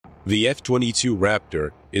The F-22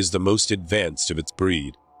 Raptor is the most advanced of its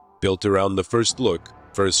breed, built around the first look,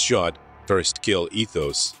 first shot, first kill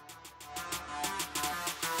ethos.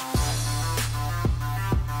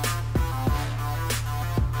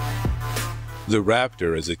 The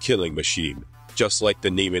Raptor is a killing machine, just like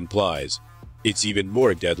the name implies. It's even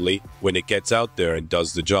more deadly when it gets out there and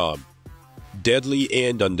does the job. Deadly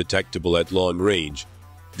and undetectable at long range,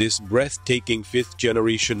 this breathtaking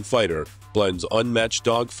fifth-generation fighter blends unmatched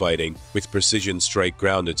dogfighting with precision strike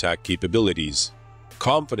ground attack capabilities.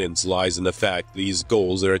 Confidence lies in the fact these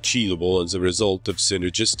goals are achievable as a result of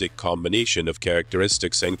synergistic combination of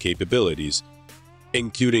characteristics and capabilities,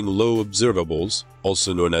 including low observables,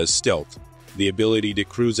 also known as stealth, the ability to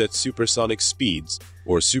cruise at supersonic speeds,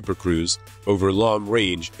 or supercruise, over long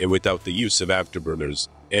range and without the use of afterburners,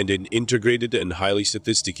 and an integrated and highly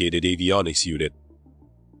sophisticated avionics unit.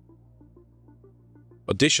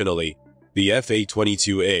 Additionally, the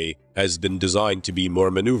F-22A has been designed to be more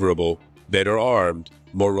maneuverable, better armed,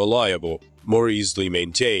 more reliable, more easily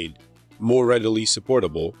maintained, more readily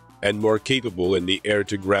supportable, and more capable in the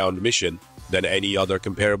air-to-ground mission than any other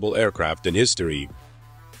comparable aircraft in history.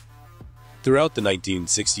 Throughout the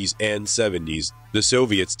 1960s and 70s, the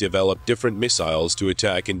Soviets developed different missiles to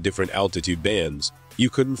attack in different altitude bands. You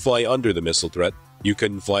couldn't fly under the missile threat, you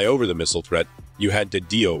couldn't fly over the missile threat, you had to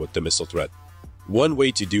deal with the missile threat. One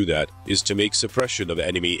way to do that is to make suppression of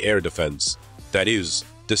enemy air defense, that is,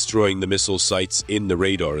 destroying the missile sites in the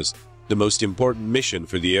radars, the most important mission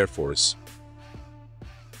for the Air Force.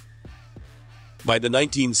 By the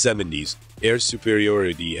 1970s, air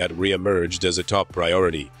superiority had re-emerged as a top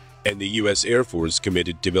priority, and the U.S. Air Force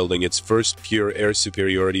committed to building its first pure air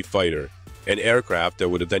superiority fighter, an aircraft that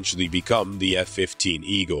would eventually become the F-15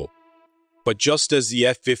 Eagle. But just as the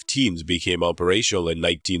F-15s became operational in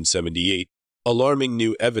 1978, alarming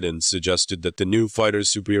new evidence suggested that the new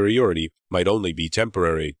fighter's superiority might only be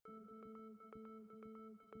temporary.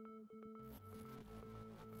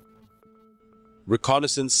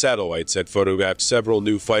 Reconnaissance satellites had photographed several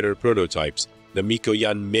new fighter prototypes, the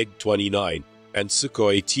Mikoyan MiG-29 and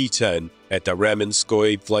Sukhoi T-10, at the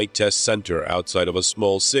Ramenskoye Flight Test Center outside of a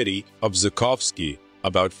small city of Zhukovsky,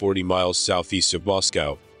 about 40 miles southeast of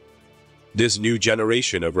Moscow. This new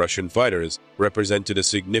generation of Russian fighters represented a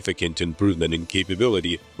significant improvement in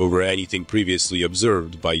capability over anything previously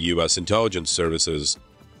observed by U.S. intelligence services.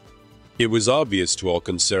 It was obvious to all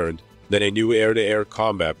concerned that a new air-to-air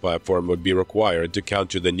combat platform would be required to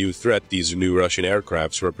counter the new threat these new Russian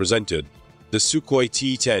aircrafts represented. The Sukhoi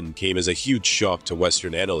T-10 came as a huge shock to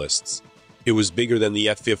Western analysts. It was bigger than the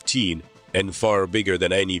F-15 and far bigger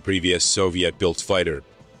than any previous Soviet-built fighter.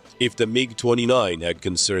 If the MiG-29 had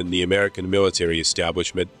concerned the American military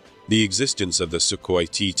establishment, the existence of the Sukhoi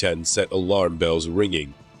T-10 set alarm bells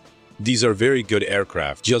ringing. These are very good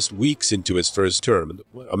aircraft. Just weeks into his first term,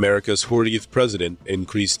 America's 40th president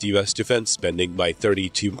increased U.S. defense spending by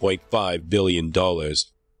 $32.5 billion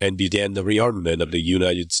and began the rearmament of the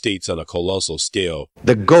United States on a colossal scale.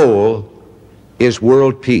 The goal is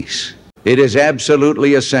world peace. It is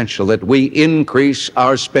absolutely essential that we increase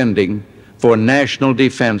our spending for national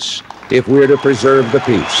defense if we're to preserve the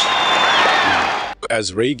peace.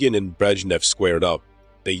 As Reagan and Brezhnev squared up,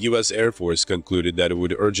 the U.S. Air Force concluded that it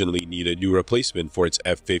would urgently need a new replacement for its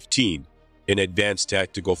F-15, an advanced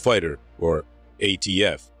tactical fighter, or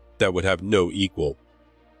ATF, that would have no equal.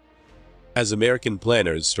 As American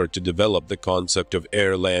planners start to develop the concept of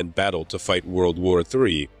air-land battle to fight World War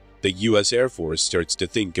III, the U.S. Air Force starts to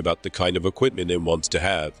think about the kind of equipment it wants to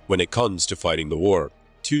have when it comes to fighting the war.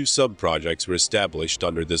 Two sub-projects were established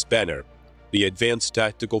under this banner: the Advanced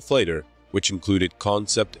Tactical Fighter, which included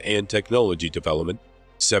concept and technology development,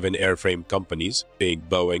 7 airframe companies, being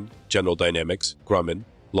Boeing, General Dynamics, Grumman,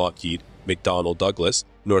 Lockheed, McDonnell Douglas,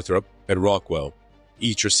 Northrop, and Rockwell.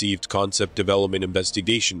 Each received concept development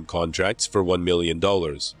investigation contracts for $1 million.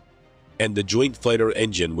 And the Joint Fighter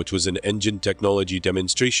Engine, which was an engine technology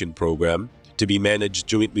demonstration program to be managed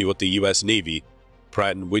jointly with the U.S. Navy,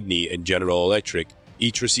 Pratt & Whitney, and General Electric,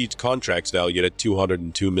 each received contracts valued at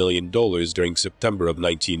 $202 million during September of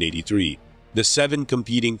 1983. The 7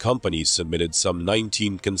 competing companies submitted some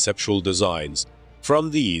 19 conceptual designs. From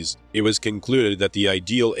these, it was concluded that the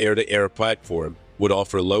ideal air-to-air platform would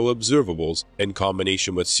offer low observables in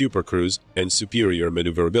combination with supercruise and superior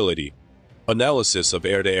maneuverability. Analysis of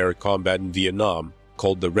air-to-air combat in Vietnam,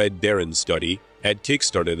 called the Red Baron Study, had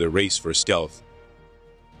kickstarted a race for stealth.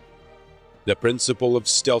 The principle of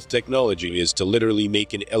stealth technology is to literally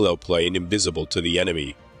make an aeroplane invisible to the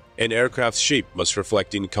enemy. An aircraft's shape must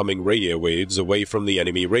reflect incoming radio waves away from the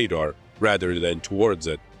enemy radar, rather than towards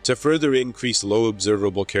it. To further increase low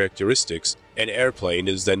observable characteristics, An airplane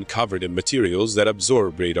is then covered in materials that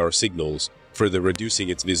absorb radar signals, further reducing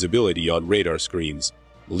its visibility on radar screens.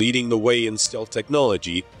 Leading the way in stealth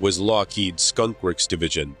technology was Lockheed's Skunk Works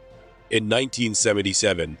division. In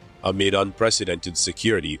 1977, amid unprecedented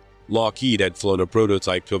security, Lockheed had flown a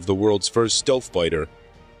prototype of the world's first stealth fighter.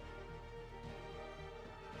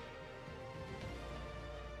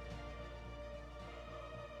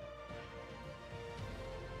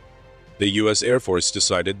 The U.S. Air Force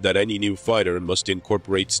decided that any new fighter must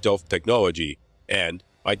incorporate stealth technology, and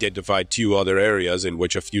identified two other areas in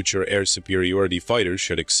which a future air superiority fighter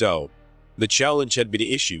should excel. The challenge had been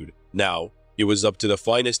issued. Now, it was up to the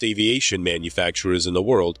finest aviation manufacturers in the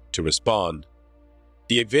world to respond.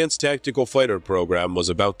 The Advanced Tactical Fighter program was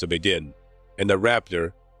about to begin, and the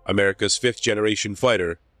Raptor, America's fifth-generation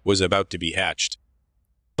fighter, was about to be hatched.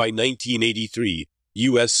 By 1983,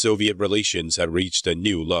 U.S.-Soviet relations had reached a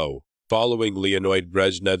new low. Following Leonid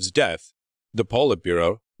Brezhnev's death, the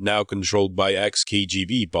Politburo, now controlled by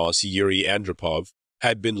ex-KGB boss Yuri Andropov,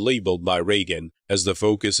 had been labeled by Reagan as the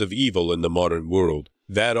focus of evil in the modern world.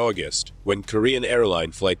 That August, when Korean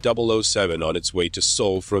airline Flight 007 on its way to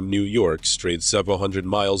Seoul from New York strayed several hundred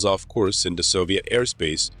miles off course into Soviet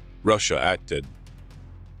airspace, Russia acted.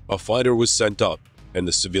 A fighter was sent up, and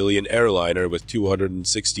the civilian airliner with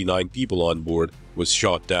 269 people on board was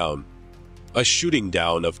shot down. A shooting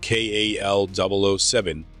down of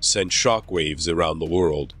KAL-007 sent shockwaves around the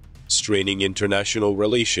world, straining international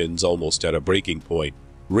relations almost at a breaking point.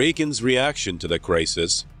 Reagan's reaction to the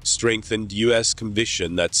crisis strengthened U.S.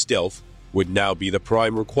 conviction that stealth would now be the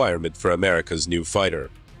prime requirement for America's new fighter.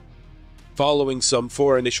 Following some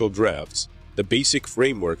 4 initial drafts, the basic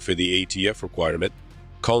framework for the ATF requirement,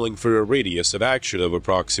 calling for a radius of action of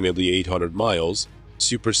approximately 800 miles,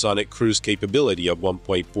 supersonic cruise capability of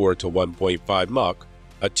 1.4 to 1.5 Mach,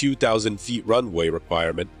 a 2,000 feet runway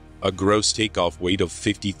requirement, a gross takeoff weight of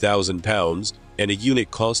 50,000 pounds, and a unit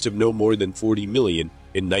cost of no more than $40 million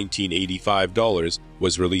in 1985 dollars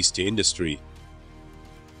was released to industry.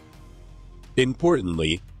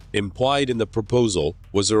 Importantly, implied in the proposal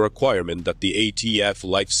was a requirement that the ATF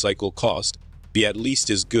life cycle cost be at least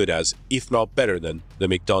as good as, if not better than, the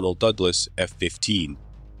McDonnell Douglas F-15.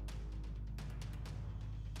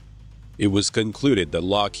 It was concluded that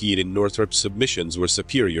Lockheed and Northrop's submissions were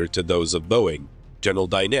superior to those of Boeing, General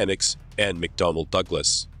Dynamics, and McDonnell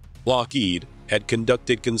Douglas. Lockheed had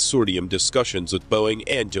conducted consortium discussions with Boeing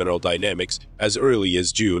and General Dynamics as early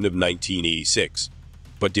as June of 1986,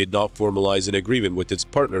 but did not formalize an agreement with its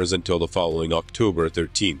partners until the following October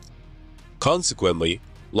 13th. Consequently,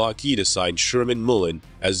 Lockheed assigned Sherman Mullen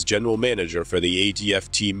as general manager for the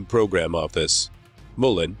ATF Team Program Office.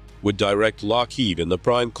 Mullen would direct Lockheed in the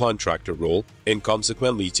prime contractor role and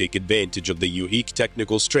consequently take advantage of the unique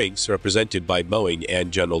technical strengths represented by Boeing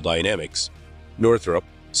and General Dynamics. Northrop,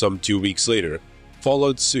 some 2 weeks later,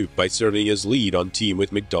 followed suit by serving as lead on team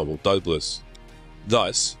with McDonnell Douglas.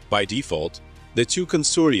 Thus, by default, the two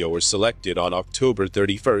consortia were selected on October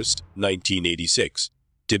 31, 1986,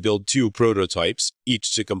 to build 2 prototypes,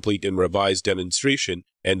 each to complete in revised demonstration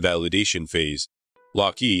and validation phase.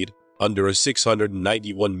 Lockheed, under a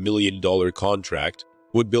 $691 million contract,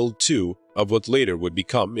 would build 2 of what later would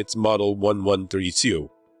become its Model 1132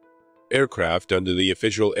 aircraft under the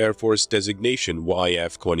official Air Force designation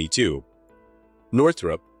YF-22.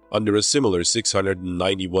 Northrop, under a similar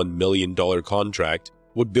 $691 million contract,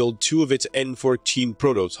 would build 2 of its N-14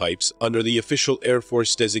 prototypes under the official Air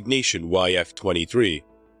Force designation YF-23.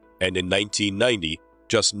 And in 1990,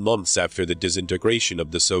 just months after the disintegration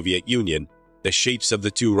of the Soviet Union, the shapes of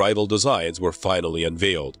the 2 rival designs were finally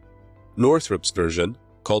unveiled. Northrop's version,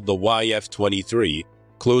 called the YF-23,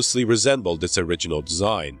 closely resembled its original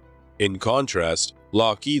design. In contrast,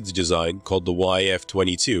 Lockheed's design, called the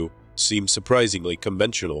YF-22, seemed surprisingly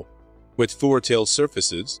conventional, with 4 tail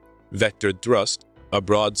surfaces, vectored thrust, a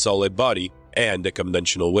broad solid body, and a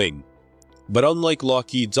conventional wing. But unlike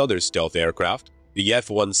Lockheed's other stealth aircraft, the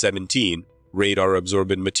F-117,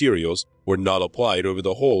 radar-absorbent materials were not applied over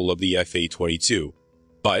the whole of the F-A-22,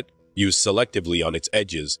 but used selectively on its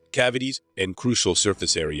edges, cavities, and crucial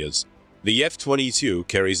surface areas. The F-22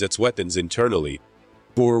 carries its weapons internally.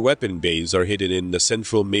 4 weapon bays are hidden in the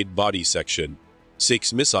central mid-body section.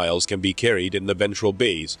 6 missiles can be carried in the ventral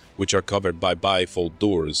bays, which are covered by bifold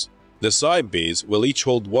doors. The side bays will each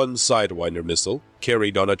hold 1 Sidewinder missile,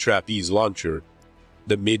 carried on a trapeze launcher.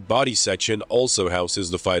 The mid-body section also houses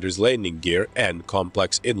the fighter's landing gear and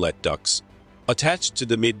complex inlet ducts. Attached to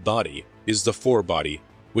the mid-body is the forebody,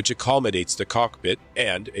 which accommodates the cockpit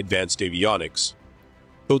and advanced avionics.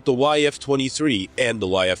 Both the YF-23 and the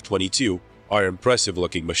YF-22 are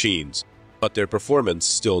impressive-looking machines, but their performance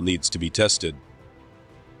still needs to be tested.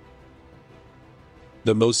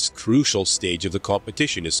 The most crucial stage of the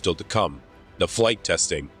competition is still to come, the flight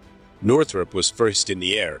testing. Northrop was first in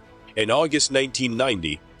the air. In August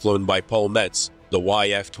 1990, flown by Paul Metz, the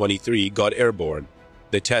YF-23 got airborne.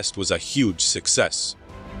 The test was a huge success.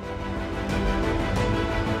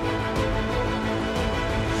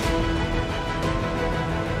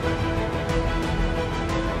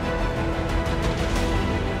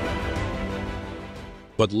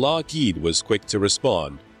 But Lockheed was quick to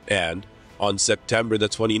respond, and on September the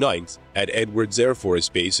 29th, at Edwards Air Force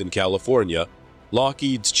Base in California,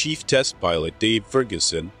 Lockheed's chief test pilot Dave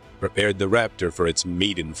Ferguson prepared the Raptor for its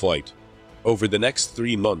maiden flight. Over the next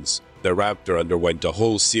 3 months, the Raptor underwent a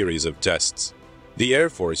whole series of tests. The Air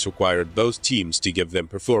Force required both teams to give them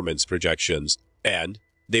performance projections, and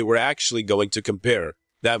they were actually going to compare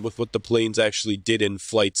that with what the planes actually did in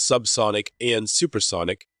flight subsonic and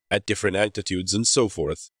supersonic at different altitudes and so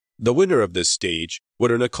forth. The winner of this stage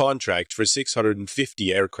would earn a contract for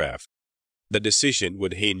 650 aircraft. The decision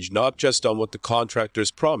would hinge not just on what the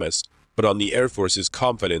contractors promised, but on the Air Force's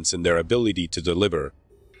confidence in their ability to deliver.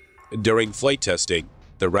 During flight testing,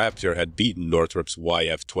 the Raptor had beaten Northrop's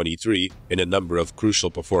YF-23 in a number of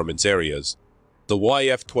crucial performance areas. The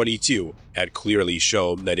YF-22 had clearly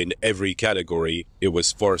shown that in every category it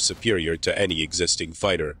was far superior to any existing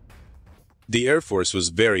fighter. The Air Force was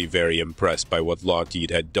very impressed by what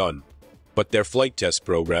Lockheed had done, but their flight test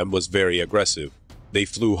program was very aggressive. They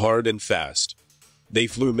flew hard and fast. They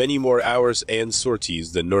flew many more hours and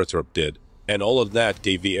sorties than Northrop did, and all of that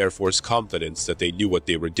gave the Air Force confidence that they knew what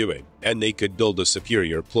they were doing, and they could build a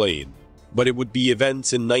superior plane. But it would be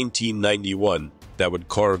events in 1991 that would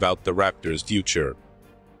carve out the Raptor's future.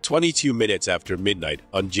 22 minutes after midnight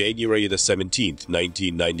on January the 17th,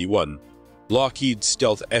 1991, Lockheed's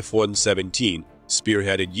stealth F-117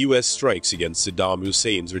 spearheaded U.S. strikes against Saddam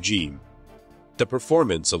Hussein's regime. The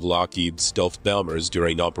performance of Lockheed's stealth bombers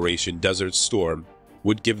during Operation Desert Storm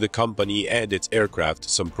would give the company and its aircraft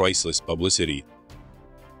some priceless publicity.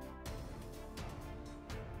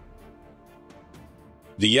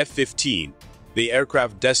 The F-15, the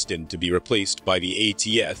aircraft destined to be replaced by the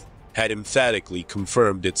ATF, had emphatically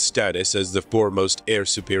confirmed its status as the foremost air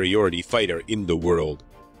superiority fighter in the world.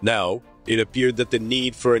 Now, it appeared that the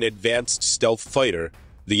need for an advanced stealth fighter,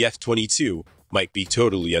 the F-22, might be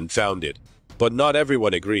totally unfounded. But not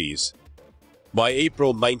everyone agrees. By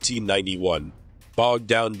April 1991, bogged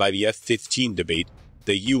down by the F-15 debate,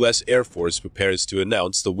 the U.S. Air Force prepares to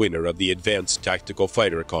announce the winner of the Advanced Tactical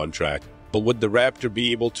Fighter contract. But would the Raptor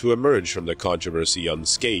be able to emerge from the controversy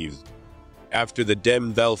unscathed? After the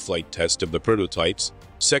Dem-Val flight test of the prototypes,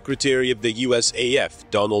 Secretary of the USAF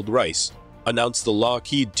Donald Rice announced the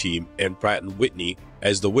Lockheed team and Pratt & Whitney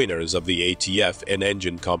as the winners of the ATF and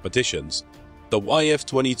engine competitions. The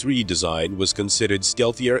YF-23 design was considered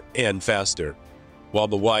stealthier and faster, while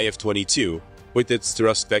the YF-22, with its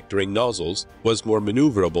thrust-vectoring nozzles, was more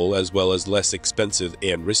maneuverable as well as less expensive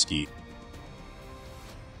and risky.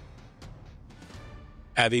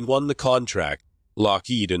 Having won the contract,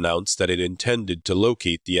 Lockheed announced that it intended to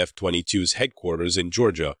locate the F-22's headquarters in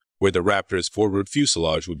Georgia, where the Raptor's forward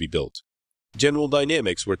fuselage would be built. General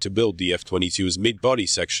Dynamics were to build the F-22's mid-body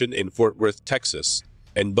section in Fort Worth, Texas,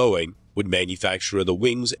 and Boeing would manufacture the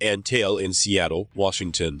wings and tail in Seattle,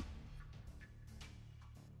 Washington.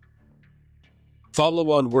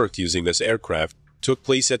 Follow-on work using this aircraft took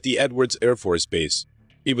place at the Edwards Air Force Base.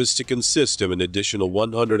 It was to consist of an additional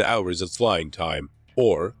 100 hours of flying time,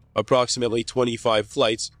 or approximately 25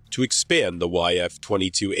 flights, to expand the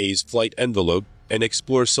YF-22A's flight envelope and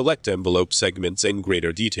explore select envelope segments in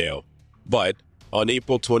greater detail. But on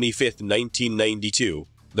April 25, 1992,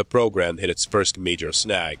 the program hit its first major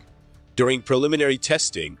snag. During preliminary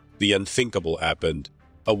testing, the unthinkable happened.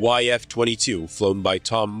 A YF-22 flown by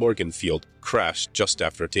Tom Morganfield crashed just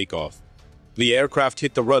after takeoff. The aircraft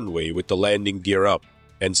hit the runway with the landing gear up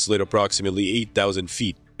and slid approximately 8,000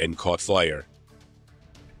 feet and caught fire.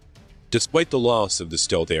 Despite the loss of the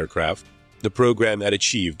stealth aircraft, the program had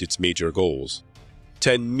achieved its major goals.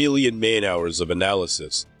 10 million man-hours of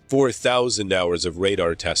analysis, 4,000 hours of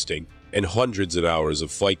radar testing, and hundreds of hours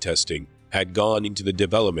of flight testing had gone into the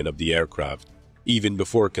development of the aircraft, even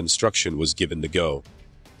before construction was given the go.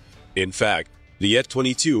 In fact, the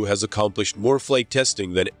F-22 has accomplished more flight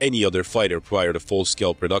testing than any other fighter prior to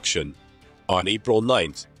full-scale production. On April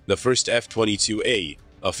 9th, the first F-22A,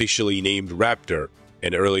 officially named Raptor,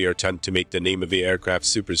 an earlier attempt to make the name of the aircraft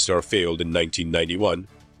superstar failed in 1991,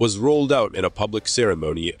 was rolled out in a public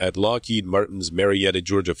ceremony at Lockheed Martin's Marietta,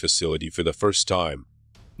 Georgia facility for the first time.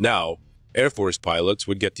 Now, Air Force pilots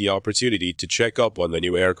would get the opportunity to check up on the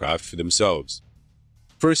new aircraft for themselves.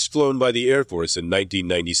 First flown by the Air Force in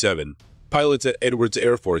 1997, pilots at Edwards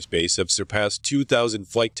Air Force Base have surpassed 2,000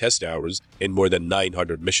 flight test hours in more than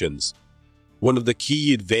 900 missions. One of the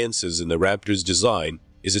key advances in the Raptor's design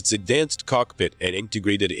is its advanced cockpit and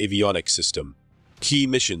integrated avionics system. Key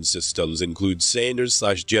mission systems include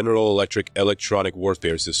Sanders/General Electric Electronic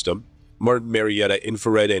Warfare System, Martin Marietta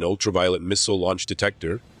Infrared and Ultraviolet Missile Launch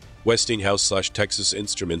Detector, Westinghouse/Texas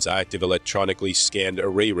Instruments Active Electronically Scanned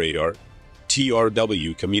Array Radar,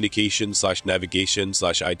 TRW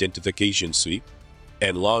Communication/Navigation/Identification Suite,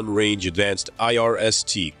 and Long Range Advanced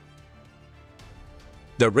IRST.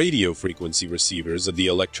 The radio frequency receivers of the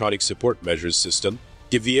Electronic Support Measures System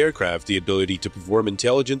give the aircraft the ability to perform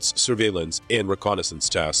intelligence, surveillance, and reconnaissance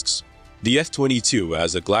tasks. The F-22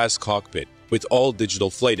 has a glass cockpit with all digital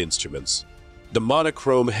flight instruments. The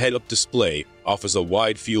monochrome head-up display offers a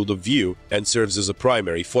wide field of view and serves as a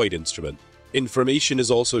primary flight instrument. Information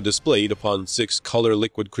is also displayed upon 6-color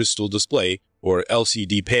liquid crystal display, or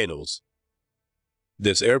LCD panels.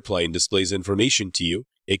 This airplane displays information to you.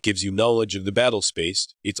 It gives you knowledge of the battle space.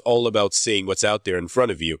 It's all about seeing what's out there in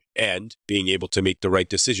front of you and being able to make the right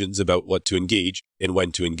decisions about what to engage and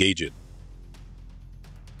when to engage it.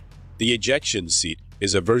 The ejection seat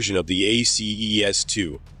is a version of the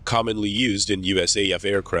ACES-2, commonly used in USAF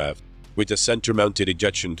aircraft, with a center-mounted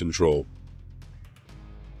ejection control.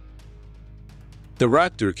 The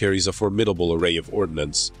Raptor carries a formidable array of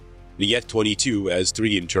ordnance. The F-22 has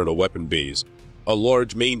 3 internal weapon bays, a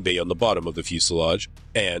large main bay on the bottom of the fuselage,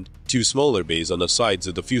 and 2 smaller bays on the sides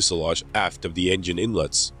of the fuselage aft of the engine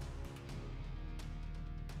inlets.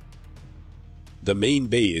 The main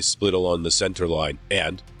bay is split along the center line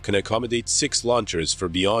and can accommodate 6 launchers for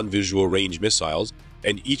beyond visual range missiles,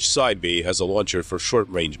 and each side bay has a launcher for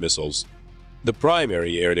short-range missiles. The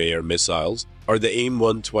primary air-to-air missiles are the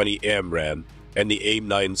AIM-120 AMRAAM and the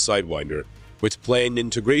AIM-9 Sidewinder, with planned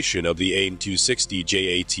integration of the AIM-260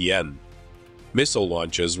 JATM. Missile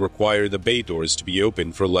launches require the bay doors to be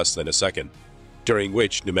open for less than a second, during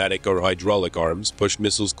which pneumatic or hydraulic arms push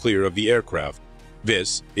missiles clear of the aircraft.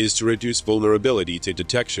 This is to reduce vulnerability to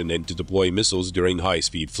detection and to deploy missiles during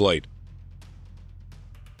high-speed flight.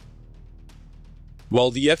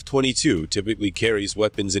 While the F-22 typically carries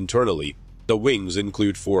weapons internally, the wings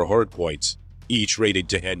include 4 hardpoints, each rated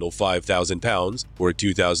to handle 5,000 pounds or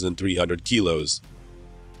 2,300 kilos.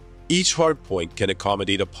 Each hardpoint can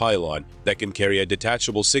accommodate a pylon that can carry a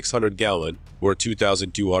detachable 600-gallon or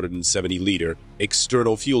 2,270-liter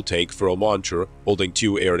external fuel tank for a launcher holding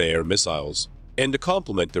 2 air-to-air missiles. And to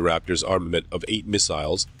complement the Raptor's armament of 8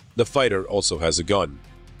 missiles, the fighter also has a gun.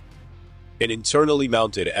 An internally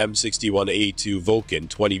mounted M61A2 Vulcan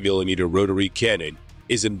 20mm rotary cannon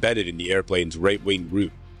is embedded in the airplane's right-wing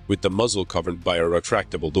root, with the muzzle covered by a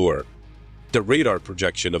retractable door. The radar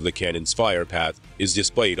projection of the cannon's fire path is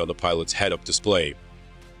displayed on the pilot's head-up display.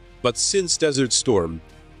 But since Desert Storm,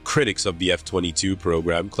 critics of the F-22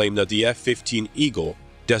 program claim that the F-15 Eagle,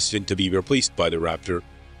 destined to be replaced by the Raptor,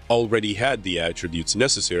 already had the attributes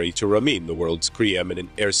necessary to remain the world's preeminent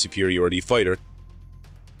air superiority fighter.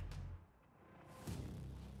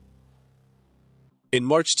 In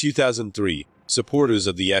March 2003, supporters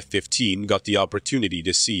of the F-15 got the opportunity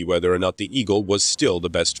to see whether or not the Eagle was still the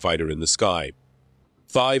best fighter in the sky.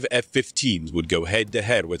 5 F-15s would go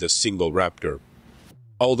head-to-head with a single Raptor.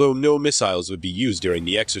 Although no missiles would be used during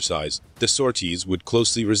the exercise, the sorties would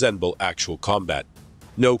closely resemble actual combat.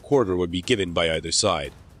 No quarter would be given by either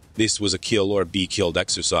side. This was a kill or be killed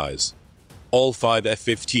exercise. All 5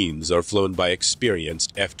 F-15s are flown by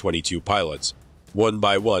experienced F-22 pilots. One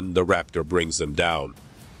by one, the Raptor brings them down.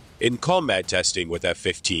 In combat testing with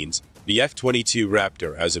F-15s, the F-22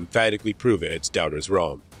 Raptor has emphatically proven its doubters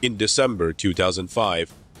wrong. In December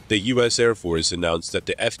 2005, the U.S. Air Force announced that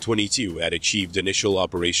the F-22 had achieved initial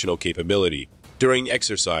operational capability. During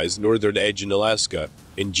exercise Northern Edge in Alaska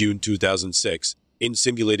in June 2006, in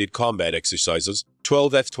simulated combat exercises,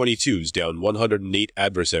 12 F-22s downed 108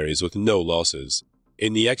 adversaries with no losses.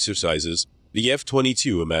 In the exercises, the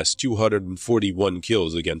F-22 amassed 241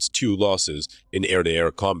 kills against 2 losses in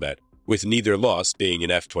air-to-air combat, with neither loss being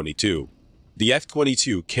an F-22. The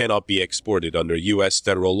F-22 cannot be exported under U.S.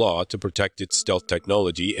 federal law to protect its stealth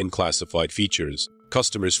technology and classified features.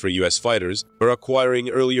 Customers for U.S. fighters are acquiring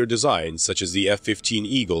earlier designs such as the F-15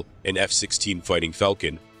 Eagle and F-16 Fighting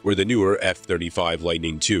Falcon, or the newer F-35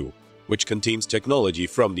 Lightning II, which contains technology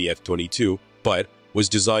from the F-22, but was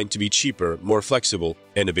designed to be cheaper, more flexible,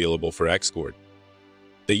 and available for export.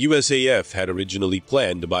 The USAF had originally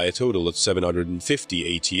planned to buy a total of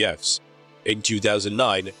 750 ATFs. In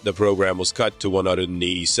 2009, the program was cut to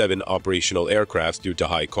 187 operational aircraft due to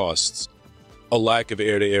high costs. A lack of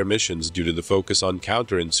air-to-air missions due to the focus on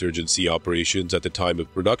counterinsurgency operations at the time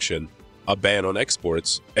of production, a ban on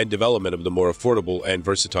exports, and development of the more affordable and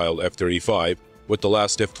versatile F-35, with the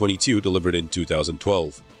last F-22 delivered in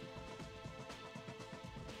 2012.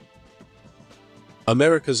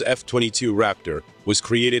 America's F-22 Raptor was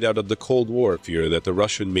created out of the Cold War fear that the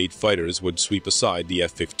Russian-made fighters would sweep aside the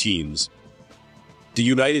F-15s. The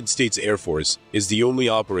United States Air Force is the only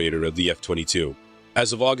operator of the F-22.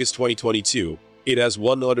 As of August 2022, it has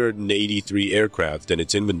 183 aircraft in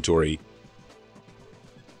its inventory.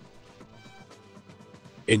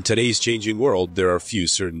 In today's changing world, there are few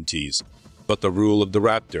certainties, but the rule of the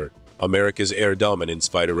Raptor, America's air dominance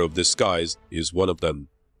fighter of the skies, is one of them.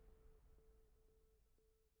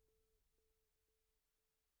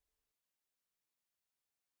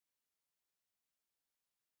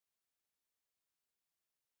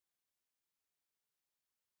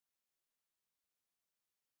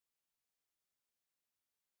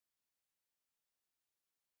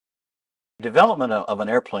 Development of an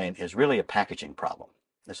airplane is really a packaging problem.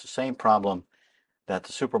 It's the same problem that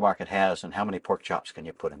the supermarket has and how many pork chops can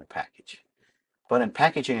you put in a package. But in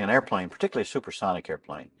packaging an airplane, particularly a supersonic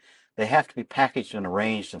airplane, they have to be packaged and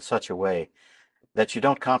arranged in such a way that you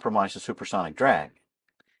don't compromise the supersonic drag.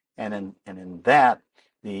 And in that,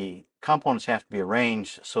 the components have to be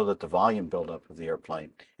arranged so that the volume buildup of the airplane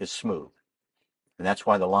is smooth. And that's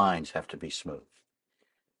why the lines have to be smooth.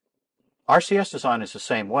 RCS design is the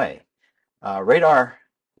same way. Radar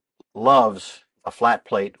loves a flat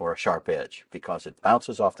plate or a sharp edge because it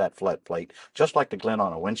bounces off that flat plate, just like the glint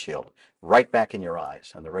on a windshield, right back in your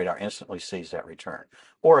eyes, and the radar instantly sees that return,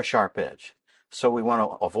 or a sharp edge. So we want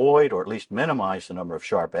to avoid or at least minimize the number of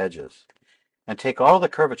sharp edges and take all the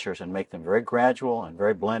curvatures and make them very gradual and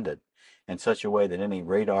very blended in such a way that any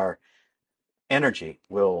radar energy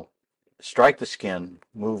will strike the skin,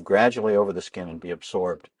 move gradually over the skin, and be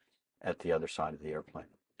absorbed at the other side of the airplane.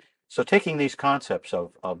 So taking these concepts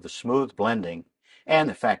of the smooth blending and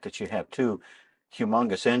the fact that you have two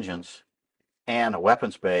humongous engines and a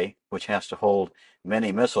weapons bay which has to hold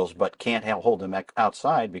many missiles but can't hold them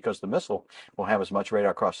outside because the missile will have as much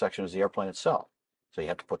radar cross-section as the airplane itself. So you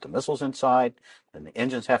have to put the missiles inside, then the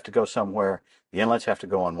engines have to go somewhere, the inlets have to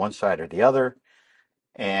go on one side or the other,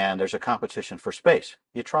 and there's a competition for space.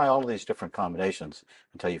 You try all of these different combinations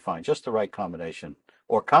until you find just the right combination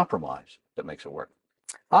or compromise that makes it work.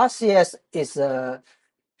 RCS is a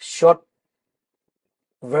short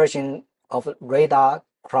version of radar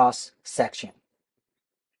cross section.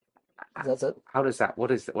 How does that?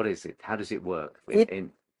 What is it? How does it work?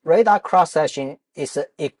 Radar cross section is an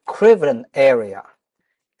equivalent area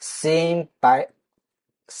seen by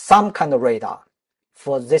some kind of radar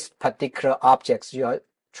for this particular objects you are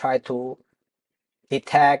trying to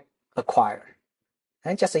detect, acquire,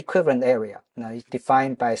 and just equivalent area. It's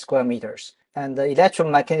defined by square meters. And the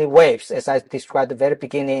electromagnetic waves, as I described at the very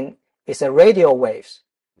beginning, is a radio waves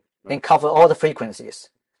and cover all the frequencies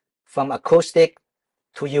from acoustic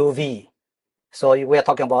to UV. So we are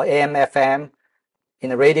talking about AM, FM. In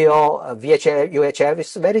the radio, VHF, UHF,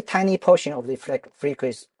 it's a very tiny portion of the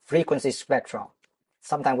frequency spectrum.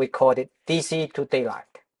 Sometimes we call it DC to daylight.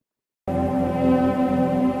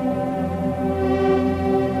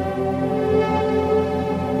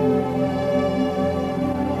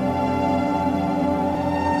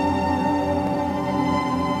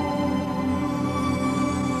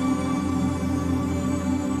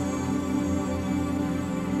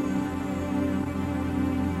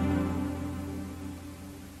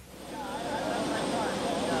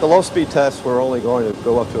 The low-speed tests, we're only going to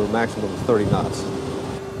go up to a maximum of 30 knots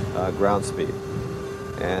ground speed.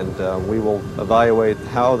 And we will evaluate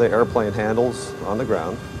how the airplane handles on the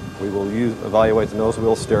ground. We will evaluate the nose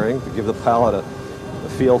wheel steering to give the pilot a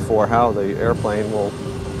feel for how the airplane will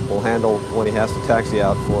handle when he has to taxi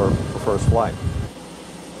out for first flight.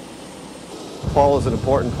 Paul is an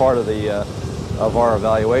important part of our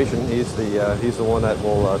evaluation. He's the one that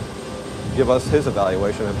will give us his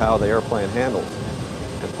evaluation of how the airplane handles.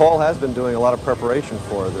 And Paul has been doing a lot of preparation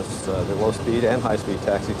for this, the low-speed and high-speed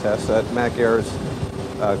taxi tests at Mac Air's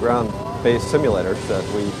ground-based simulators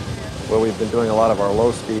where we've been doing a lot of our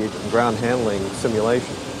low-speed ground handling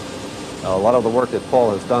simulation. A lot of the work that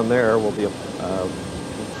Paul has done there will be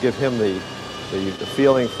give him the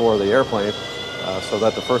feeling for the airplane, so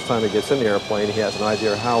that the first time he gets in the airplane, he has an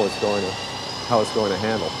idea how it's going to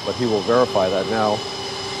handle. But he will verify that now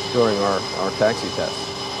during our taxi tests.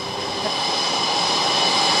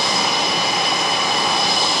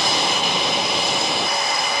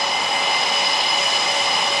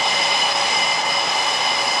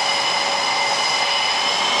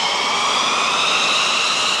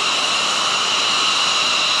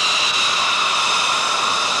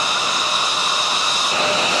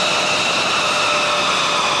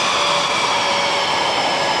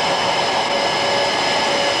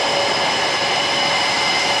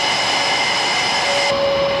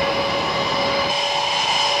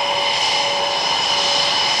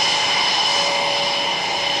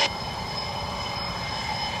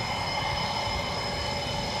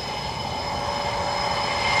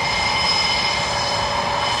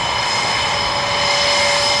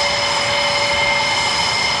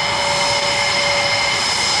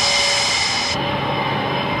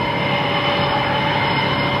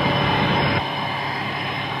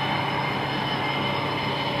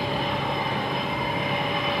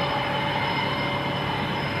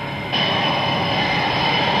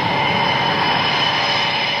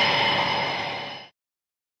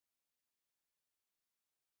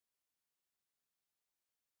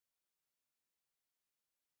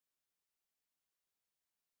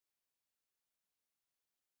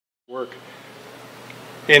 Work.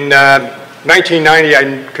 In 1990,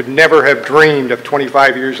 I could never have dreamed of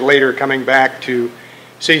 25 years later coming back to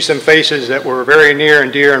see some faces that were very near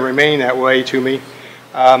and dear and remain that way to me.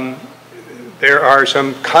 There are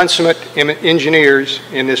some consummate engineers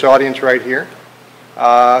in this audience right here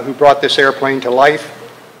who brought this airplane to life.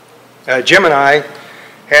 Jim and I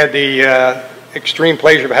had the extreme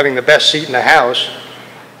pleasure of having the best seat in the house,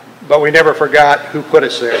 but we never forgot who put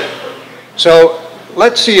us there. So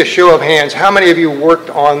let's see a show of hands. How many of you worked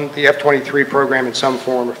on the F-23 program in some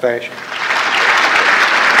form or fashion?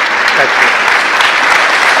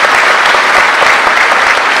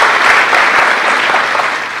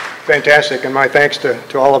 Fantastic, and my thanks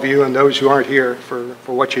to all of you and those who aren't here for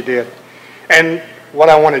what you did. And what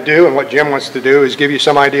I want to do and what Jim wants to do is give you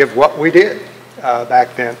some idea of what we did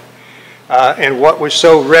back then and what was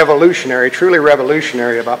so revolutionary, truly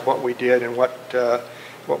revolutionary about what we did and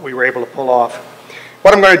what we were able to pull off.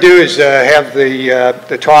 What I'm going to do is have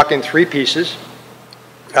the talk in three pieces.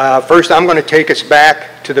 First, I'm going to take us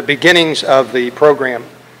back to the beginnings of the program,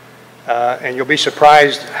 and you'll be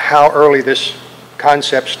surprised how early this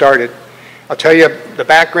concept started. I'll tell you the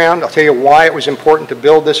background, I'll tell you why it was important to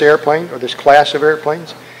build this airplane or this class of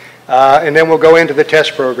airplanes, and then we'll go into the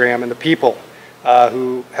test program and the people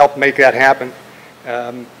who helped make that happen.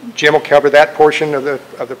 Jim will cover that portion of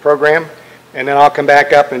the program, and then I'll come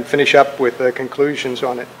back up and finish up with the conclusions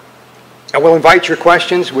on it. I will invite your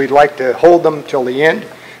questions. We'd like to hold them till the end,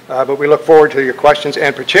 but we look forward to your questions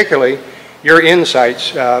and particularly your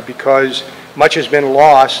insights because much has been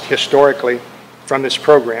lost historically from this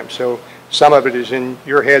program. So some of it is in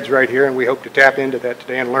your heads right here, and we hope to tap into that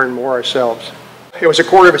today and learn more ourselves. It was a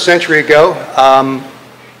quarter of a century ago,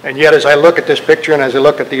 and yet as I look at this picture and as I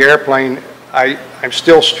look at the airplane, I'm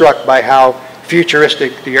still struck by how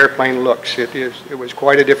futuristic the airplane looks. It was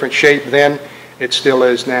quite a different shape then. It still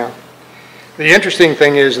is now. The interesting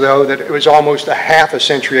thing is, though, that it was almost a half a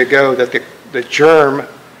century ago that the germ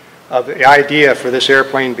of the idea for this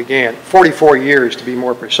airplane began. 44 years to be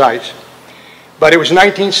more precise. But it was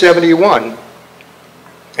 1971,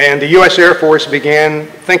 and the U.S. Air Force began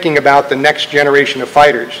thinking about the next generation of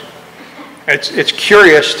fighters. It's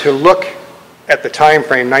curious to look at the time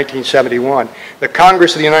frame, 1971. The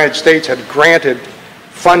Congress of the United States had granted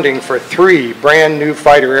funding for 3 brand new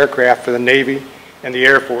fighter aircraft for the Navy and the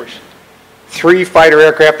Air Force. 3 fighter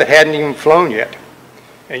aircraft that hadn't even flown yet.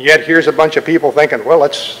 And yet here's a bunch of people thinking, well,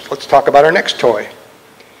 let's talk about our next toy.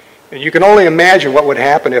 And you can only imagine what would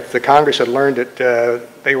happen if the Congress had learned that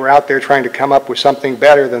they were out there trying to come up with something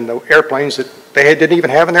better than the airplanes that they didn't even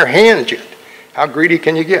have in their hands yet. How greedy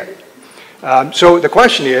can you get? So the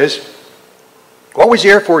question is, what was the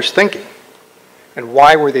Air Force thinking? And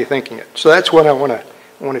why were they thinking it? So that's what I want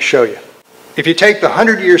to show you. If you take the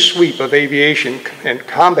 100-year sweep of aviation and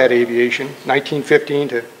combat aviation, 1915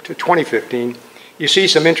 to 2015, you see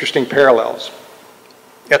some interesting parallels.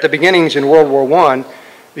 At the beginnings in World War I,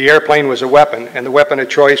 the airplane was a weapon, and the weapon of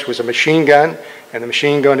choice was a machine gun, and the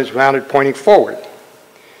machine gun is mounted pointing forward.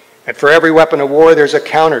 And for every weapon of war, there's a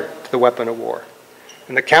counter to the weapon of war.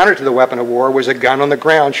 And the counter to the weapon of war was a gun on the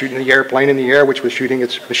ground shooting the airplane in the air, which was shooting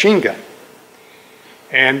its machine gun.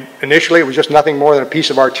 And initially, it was just nothing more than a piece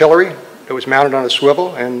of artillery that was mounted on a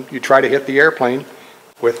swivel, and you try to hit the airplane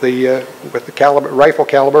with the rifle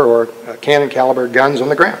caliber or cannon caliber guns on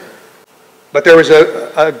the ground. But there was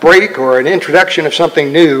a break or an introduction of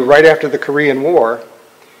something new right after the Korean War,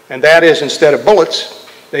 and that is instead of bullets,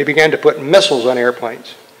 they began to put missiles on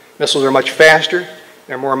airplanes. Missiles are much faster,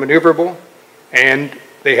 they're more maneuverable, and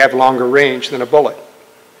they have longer range than a bullet.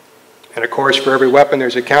 And of course, for every weapon,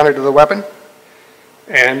 there's a counter to the weapon,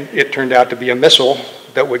 and it turned out to be a missile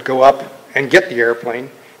that would go up and get the airplane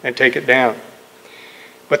and take it down.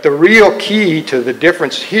 But the real key to the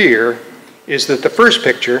difference here is that the first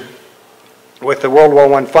picture with the World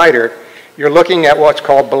War I fighter, you're looking at what's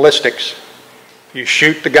called ballistics. You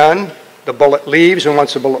shoot the gun, the bullet leaves, and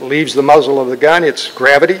once the bullet leaves the muzzle of the gun, it's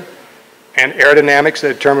gravity and aerodynamics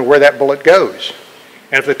that determine where that bullet goes.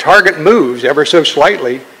 And if the target moves ever so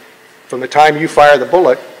slightly from the time you fire the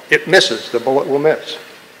bullet, it misses. The bullet will miss.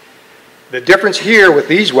 The difference here with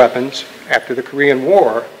these weapons after the Korean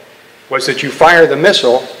War was that you fire the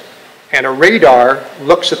missile and a radar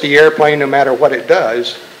looks at the airplane no matter what it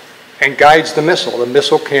does and guides the missile. The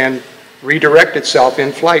missile can redirect itself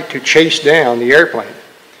in flight to chase down the airplane.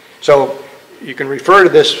 So you can refer to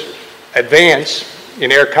this advance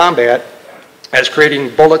in air combat as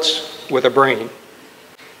creating bullets with a brain.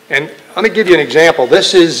 And let me give you an example.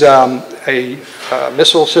 This is a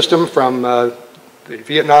missile system from the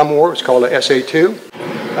Vietnam War. It was called a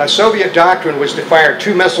SA-2. Soviet doctrine was to fire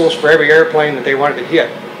 2 missiles for every airplane that they wanted to hit.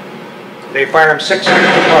 They fire them 6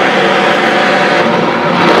 seconds apart.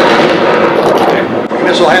 The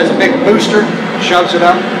missile has a big booster, shoves it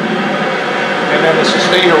up, and then the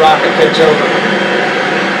sustainer rocket takes over.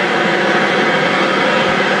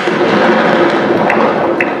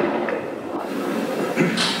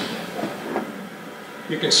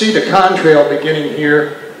 You can see the contrail beginning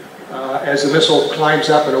here as the missile climbs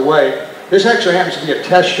up and away. This actually happens to be a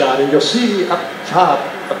test shot, and you'll see up top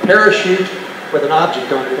a parachute with an object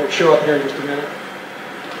on it. It'll show up here in just a minute.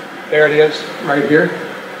 There it is, right here.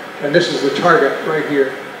 And this is the target right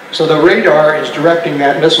here. So the radar is directing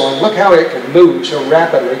that missile, and look how it can move so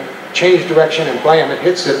rapidly, change direction, and blam, it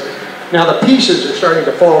hits it. Now the pieces are starting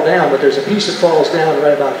to fall down, but there's a piece that falls down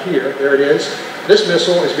right about here. There it is. This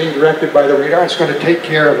missile is being directed by the radar. It's going to take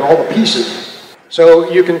care of all the pieces. So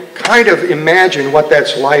you can kind of imagine what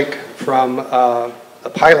that's like from a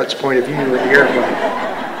pilot's point of view in the airplane.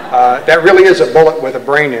 That really is a bullet with a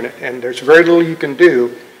brain in it, and there's very little you can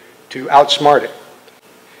do to outsmart it.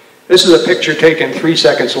 This is a picture taken 3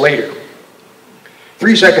 seconds later.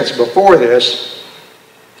 3 seconds before this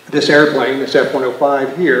airplane, this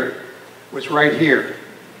F-105 here, was right here.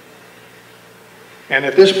 And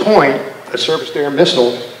at this point, a surface-to-air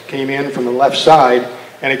missile came in from the left side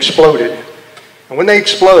and exploded. And when they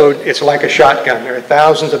explode, it's like a shotgun. There are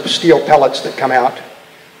thousands of steel pellets that come out,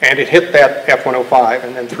 and it hit that F-105,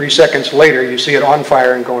 and then 3 seconds later, you see it on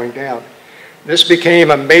fire and going down. This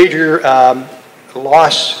became a major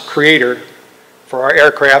loss creator for our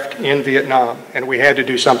aircraft in Vietnam, and we had to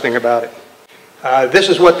do something about it. This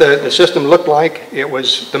is what the system looked like. It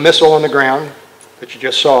was the missile on the ground that you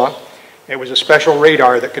just saw. It was a special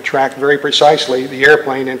radar that could track very precisely the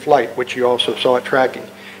airplane in flight, which you also saw it tracking.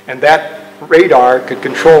 And that radar could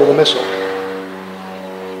control the missile.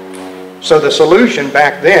 So the solution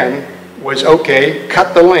back then was, okay,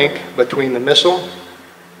 cut the link between the missile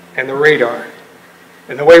and the radar.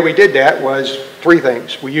 And the way we did that was 3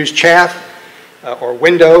 things. We used chaff or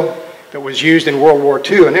window that was used in World War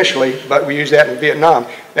II initially, but we used that in Vietnam.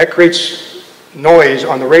 That creates noise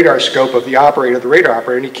on the radar scope of the radar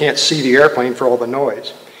operator, and he can't see the airplane for all the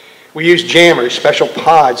noise. We used jammers, special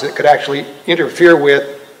pods that could actually interfere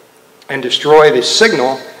with and destroy the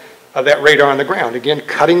signal of that radar on the ground, again,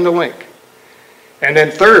 cutting the link. And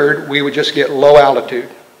then third, we would just get low altitude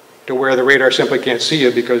to where the radar simply can't see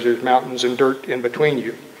you because there's mountains and dirt in between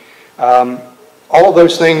you. All of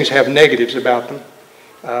those things have negatives about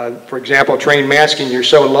them. For example, train masking, you're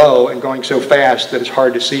so low and going so fast that it's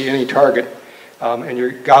hard to see any target, and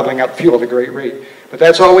you're gobbling up fuel at a great rate. But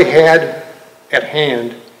that's all we had at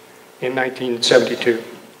hand in 1972.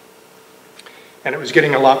 And it was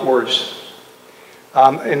getting a lot worse.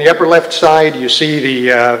 In the upper left side, you see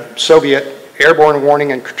the Soviet airborne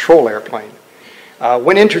warning and control airplane.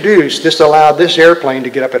 When introduced, this allowed this airplane to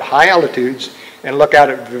get up at high altitudes and look out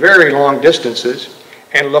at very long distances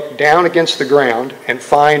and look down against the ground and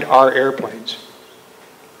find our airplanes.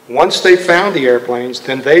 Once they found the airplanes,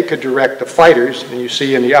 then they could direct the fighters, and you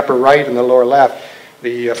see in the upper right and the lower left,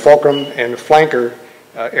 the Fulcrum and Flanker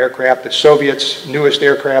aircraft, the Soviets' newest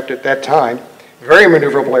aircraft at that time, very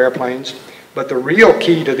maneuverable airplanes. But the real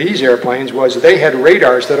key to these airplanes was they had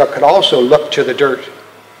radars that could also look to the dirt.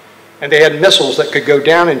 And they had missiles that could go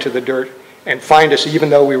down into the dirt and find us even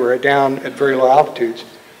though we were down at very low altitudes.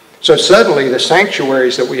 So suddenly the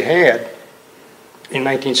sanctuaries that we had in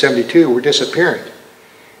 1972 were disappearing.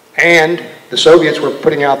 And the Soviets were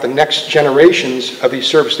putting out the next generations of these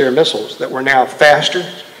surface-to-air missiles that were now faster,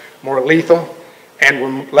 more lethal, and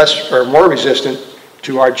were more resistant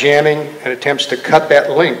to our jamming and attempts to cut that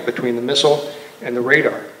link between the missile and the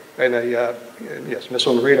radar, and the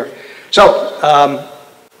missile and the radar. So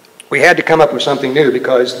we had to come up with something new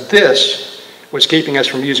because this was keeping us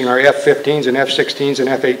from using our F-15s and F-16s and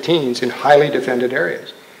F-18s in highly defended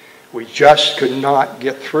areas. We just could not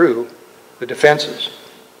get through the defenses.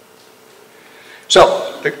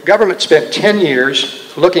 So the government spent 10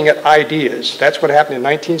 years looking at ideas. That's what happened in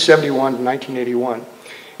 1971 to 1981.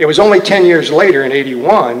 It was only 10 years later in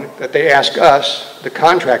 81 that they asked us, the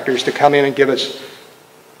contractors, to come in and give us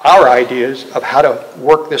our ideas of how to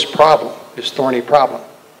work this problem, this thorny problem.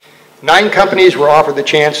 9 companies were offered the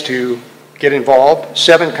chance to get involved.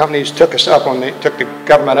 7 companies took the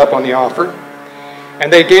government up on the offer.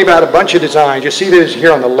 And they gave out a bunch of designs. You see this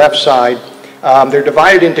here on the left side. They're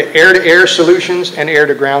divided into air-to-air solutions and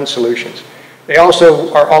air-to-ground solutions. They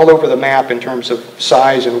also are all over the map in terms of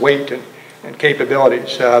size and weight and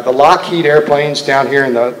capabilities. The Lockheed airplanes down here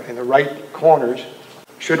in the right corners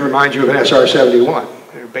should remind you of an SR-71.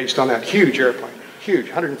 They're based on that huge airplane, huge,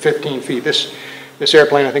 115 feet. This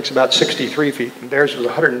airplane I think is about 63 feet, and theirs was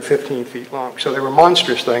 115 feet long. So they were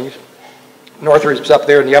monstrous things. Northrop's up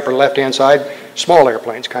there in the upper left-hand side, small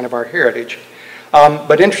airplanes, kind of our heritage.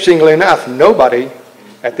 But interestingly enough, nobody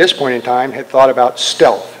at this point in time had thought about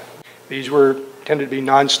stealth. These tended to be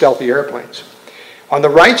non-stealthy airplanes. On the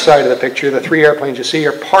right side of the picture, the three airplanes you see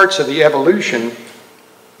are parts of the evolution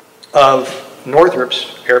of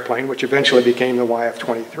Northrop's airplane, which eventually became the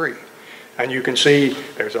YF-23. And you can see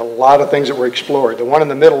there's a lot of things that were explored. The one in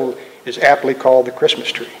the middle is aptly called the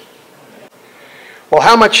Christmas tree. Well,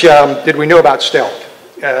 how much did we know about stealth?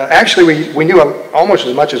 Actually, we knew almost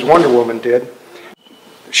as much as Wonder Woman did.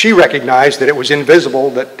 She recognized that it was invisible,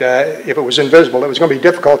 that if it was invisible, it was going to be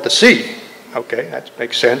difficult to see. Okay, that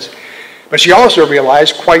makes sense. But she also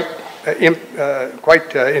realized, quite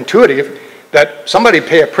intuitive, that somebody would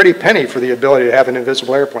pay a pretty penny for the ability to have an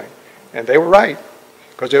invisible airplane. And they were right,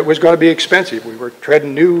 because it was going to be expensive. We were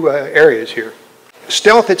treading new areas here.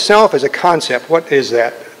 Stealth itself is a concept. What is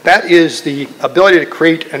that? That is the ability to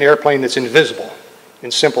create an airplane that's invisible,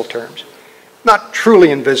 in simple terms. Not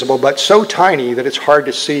truly invisible, but so tiny that it's hard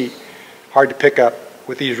to see, hard to pick up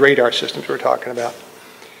with these radar systems we're talking about.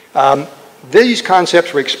 These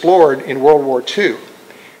concepts were explored in World War II.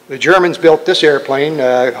 The Germans built this airplane,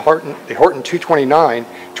 the Horten 229,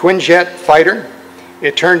 twin-jet fighter.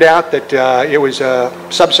 It turned out that it was a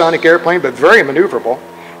subsonic airplane, but very maneuverable.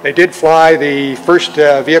 They did fly the first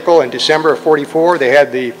vehicle in December of '44. They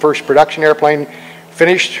had the first production airplane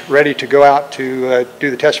finished, ready to go out to do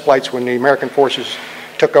the test flights when the American forces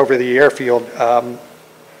took over the airfield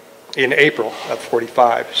in April of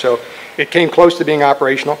 '45. So it came close to being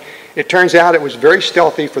operational. It turns out it was very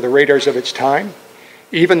stealthy for the radars of its time.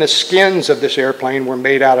 Even the skins of this airplane were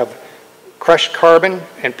made out of crushed carbon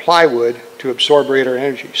and plywood to absorb radar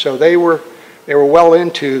energy. So they were well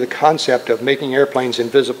into the concept of making airplanes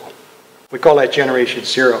invisible. We call that Generation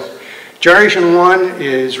 0. Generation 1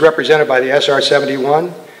 is represented by the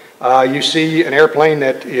SR-71. You see an airplane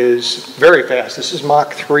that is very fast. This is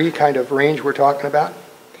Mach 3 kind of range we're talking about.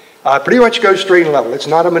 Pretty much goes straight and level. It's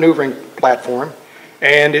not a maneuvering platform,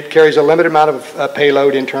 and it carries a limited amount of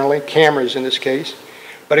payload internally, cameras in this case,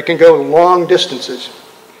 but it can go long distances.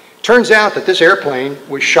 Turns out that this airplane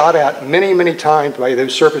was shot at many, many times by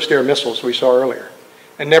those surface-to-air missiles we saw earlier,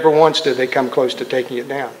 and never once did they come close to taking it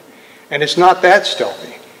down. And it's not that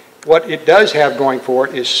stealthy. What it does have going for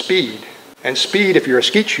it is speed. And speed, if you're a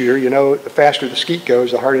skeet shooter, you know the faster the skeet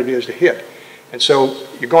goes, the harder it is to hit. And so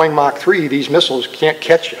you're going Mach 3, these missiles can't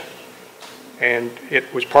catch you. And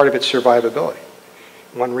it was part of its survivability.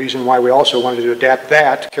 One reason why we also wanted to adapt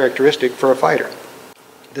that characteristic for a fighter.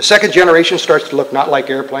 The second generation starts to look not like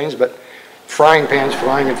airplanes, but frying pans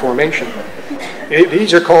flying in formation.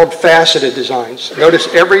 These are called faceted designs. Notice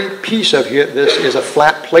every piece of this is a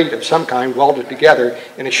flat plate of some kind welded together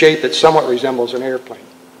in a shape that somewhat resembles an airplane.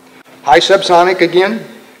 High subsonic again,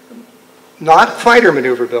 not fighter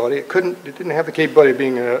maneuverability. It didn't have the capability of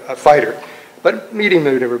being a fighter, but medium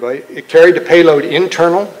maneuverability. It carried the payload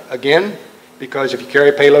internal again, because if you carry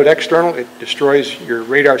a payload external, it destroys your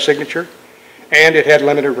radar signature. And it had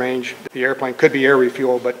limited range. The airplane could be air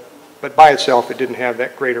refueled, but by itself it didn't have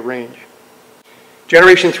that great a range.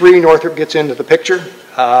 Generation 3, Northrop gets into the picture,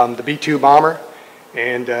 the B-2 bomber,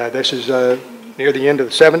 and this is near the end of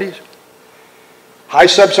the 70s. High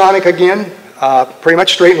subsonic again, pretty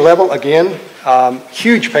much straight and level again,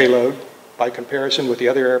 huge payload by comparison with the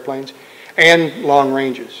other airplanes, and long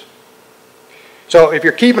ranges. So if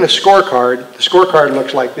you're keeping a scorecard, the scorecard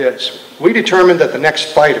looks like this. We determined that the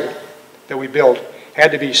next fighter that we built had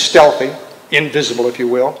to be stealthy, invisible if you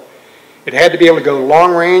will. It had to be able to go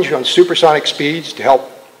long range on supersonic speeds to help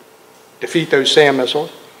defeat those SAM missiles.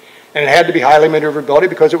 And it had to be highly maneuverability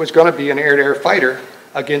because it was going to be an air-to-air fighter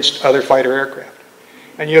against other fighter aircraft.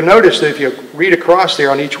 And you'll notice that if you read across there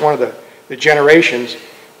on each one of the generations,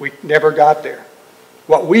 we never got there.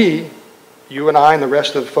 What you and I and the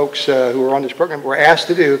rest of the folks who were on this program were asked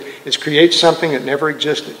to do is create something that never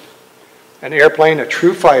existed. An airplane, a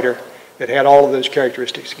true fighter, that had all of those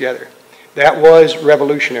characteristics together. That was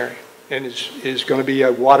revolutionary and is going to be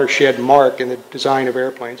a watershed mark in the design of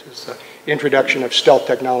airplanes. It's the introduction of stealth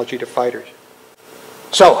technology to fighters.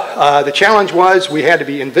 So the challenge was we had to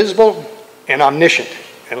be invisible and omniscient.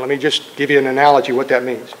 And let me just give you an analogy what that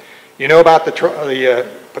means. You know about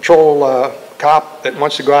the patrol cop that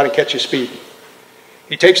wants to go out and catch a speed.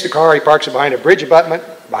 He takes the car, he parks it behind a bridge abutment,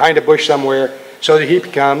 behind a bush somewhere, so that he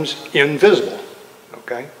becomes invisible.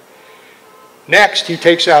 Okay? Next, he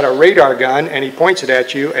takes out a radar gun and he points it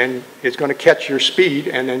at you and it's going to catch your speed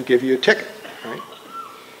and then give you a ticket. Right?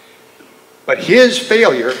 But his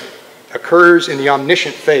failure occurs in the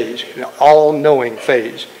omniscient phase, the all-knowing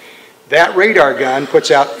phase. That radar gun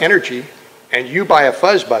puts out energy and you buy a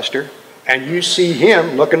fuzz buster and you see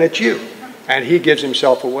him looking at you, and he gives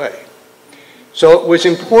himself away. So it was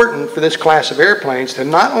important for this class of airplanes to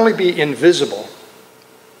not only be invisible,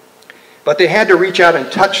 but they had to reach out and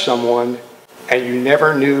touch someone, and you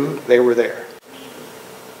never knew they were there.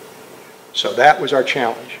 So that was our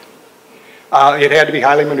challenge. It had to be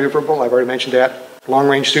highly maneuverable. I've already mentioned that.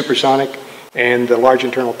 Long-range supersonic and the large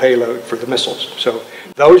internal payload for the missiles. So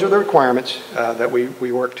those are the requirements that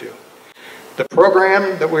we worked to. The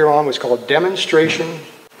program that we were on was called Demonstration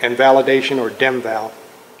and Validation, or DEMVAL.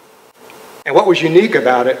 And what was unique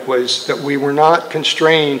about it was that we were not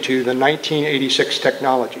constrained to the 1986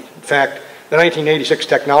 technology. In fact, the 1986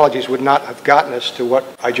 technologies would not have gotten us to what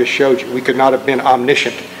I just showed you. We could not have been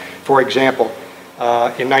omniscient, for example,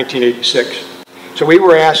 in 1986. So we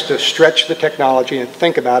were asked to stretch the technology and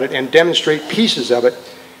think about it and demonstrate pieces of it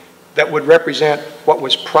that would represent what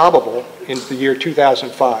was probable in the year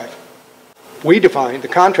 2005. We defined, the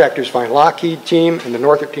contractors defined, Lockheed team and the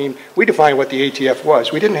Northrop team, we defined what the ATF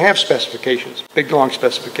was. We didn't have specifications, big long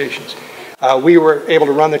specifications. We were able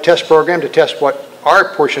to run the test program to test what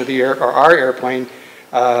our portion of the our airplane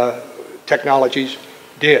technologies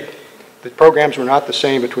did. The programs were not the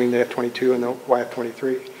same between the F-22 and the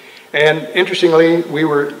YF-23. And interestingly, we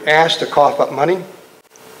were asked to cough up money,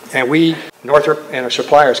 and we, Northrop and our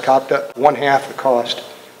suppliers, coughed up 1/2 the cost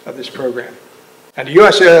of this program. And the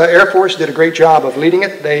U.S. Air Force did a great job of leading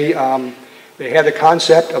it. They had the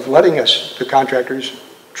concept of letting us, the contractors,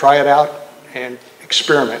 try it out and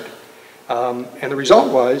experiment. And the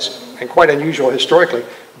result was, and quite unusual historically,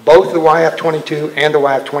 both the YF-22 and the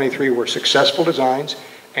YF-23 were successful designs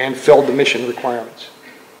and filled the mission requirements.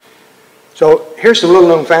 So here's some little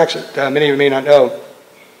known facts that many of you may not know.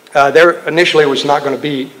 There initially was not going to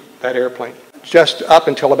be that airplane. Just up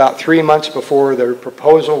until about 3 months before the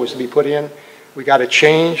proposal was to be put in, we got a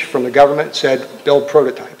change from the government that said build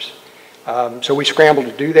prototypes. So we scrambled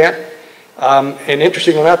to do that. And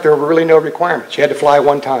interestingly enough, there were really no requirements. You had to fly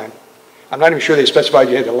one time. I'm not even sure they specified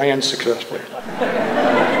you had to land successfully.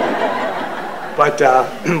 But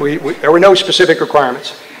there were no specific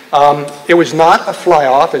requirements. It was not a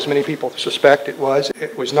fly-off, as many people suspect it was.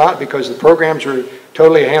 It was not, because the programs were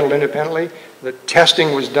totally handled independently. The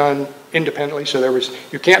testing was done independently, so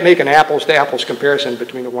you can't make an apples-to-apples comparison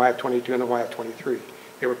between the YF-22 and the YF-23.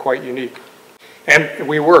 They were quite unique. And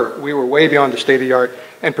we were way beyond the state-of-the-art,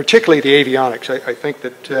 and particularly the avionics. I think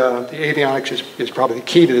that the avionics is probably the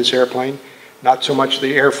key to this airplane, not so much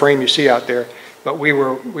the airframe you see out there, but we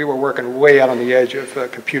were working way out on the edge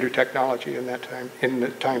of computer technology in that time, in the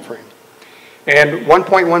time frame. And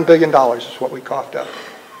 $1.1 billion is what we coughed up.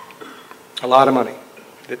 A lot of money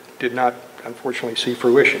that did not, unfortunately, see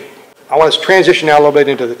fruition. I want to transition now a little bit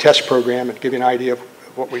into the test program and give you an idea of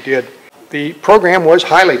what we did. The program was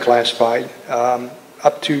highly classified,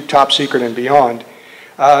 up to top secret and beyond.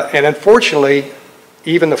 And unfortunately,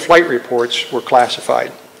 even the flight reports were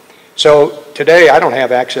classified. So today, I don't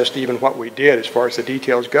have access to even what we did as far as the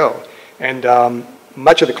details go. And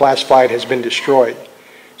much of the classified has been destroyed.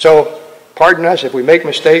 So pardon us if we make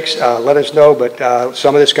mistakes, let us know, but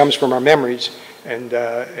some of this comes from our memories, and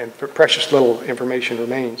precious little information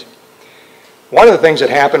remains. One of the things that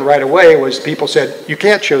happened right away was people said, you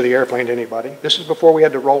can't show the airplane to anybody. This is before we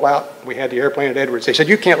had to roll out. We had the airplane at Edwards. They said,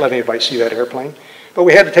 you can't let anybody see that airplane. But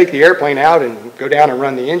we had to take the airplane out and go down and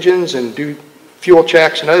run the engines and do fuel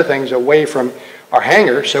checks and other things away from our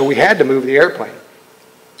hangar, so we had to move the airplane.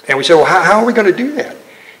 And we said, well, how are we going to do that?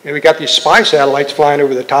 And we got these spy satellites flying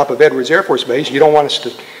over the top of Edwards Air Force Base. You don't want us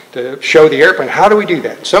to show the airplane. How do we do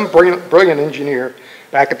that? Some brilliant engineer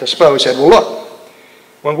back at the SPO said, well, look,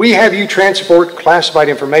 when we have you transport classified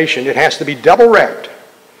information, it has to be double wrapped.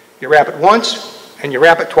 You wrap it once and you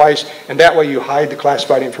wrap it twice, and that way you hide the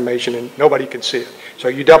classified information and nobody can see it. So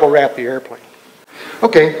you double wrap the airplane.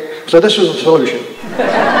 Okay, so this was the solution.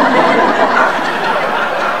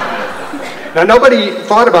 Now, nobody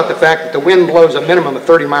thought about the fact that the wind blows a minimum of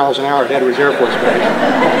 30 miles an hour at Edwards Air Force Base.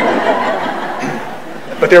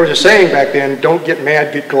 But there was a saying back then, don't get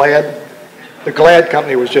mad, get glad. The Glad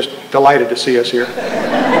company was just delighted to see us here.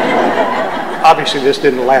 Obviously, this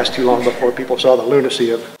didn't last too long before people saw the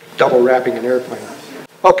lunacy of double wrapping an airplane.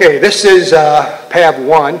 Okay, this is PAV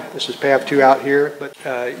 1. This is PAV 2 out here. But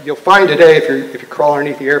you'll find today, if you crawl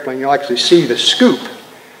underneath the airplane, you'll actually see the scoop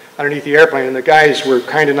underneath the airplane. And the guys were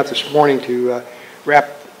kind enough this morning to wrap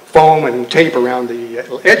foam and tape around the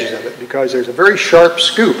edges of it, because there's a very sharp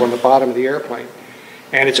scoop on the bottom of the airplane.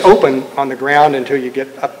 And it's open on the ground until you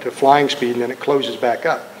get up to flying speed, and then it closes back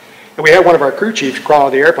up. And we had one of our crew chiefs crawl out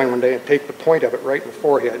of the airplane one day and take the point of it right in the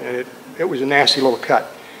forehead, and it was a nasty little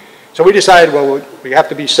cut. So we decided, well, we have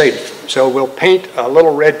to be safe. So we'll paint a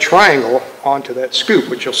little red triangle onto that scoop,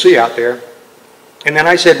 which you'll see out there. And then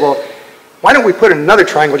I said, well, why don't we put another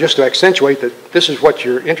triangle just to accentuate that this is what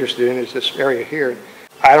you're interested in, is this area here.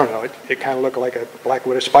 I don't know, it kind of looked like a black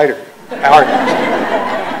widow spider.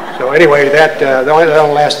 So anyway, that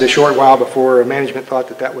only lasted a short while before management thought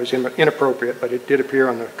that that was inappropriate, but it did appear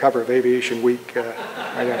on the cover of Aviation Week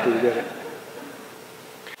right after we did it.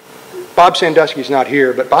 Bob Sandusky's not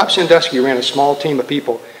here, but Bob Sandusky ran a small team of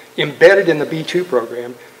people embedded in the B-2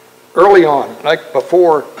 program early on, like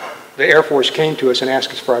before the Air Force came to us and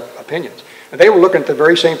asked us for our opinions. And they were looking at the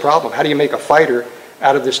very same problem. How do you make a fighter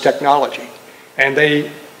out of this technology? And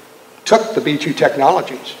they took the B-2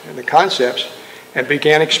 technologies and the concepts and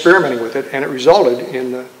began experimenting with it, and it resulted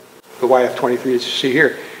in the YF-23 as you see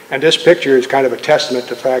here. And this picture is kind of a testament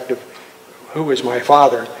to the fact of who was my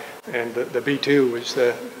father, and the B-2 was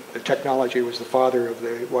the technology was the father of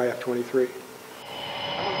the YF-23.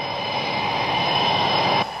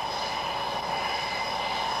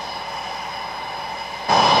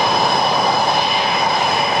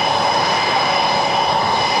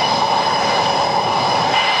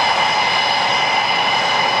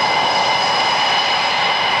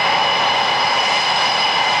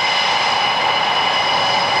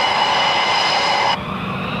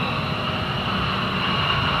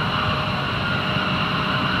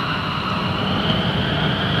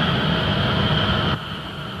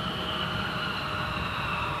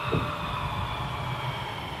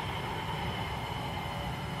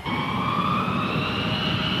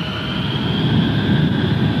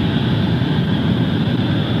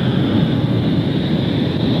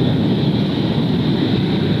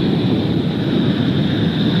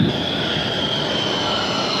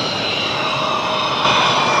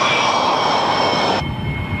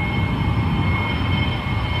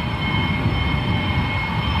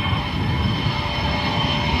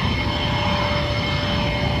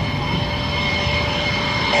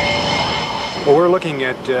 Well, we're looking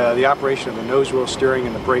at the operation of the nose wheel steering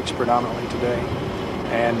and the brakes predominantly today.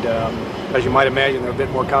 And as you might imagine, they're a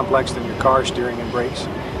bit more complex than your car steering and brakes.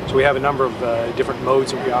 So we have a number of different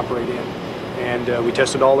modes that we operate in. And we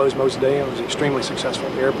tested all those modes today and it was extremely successful.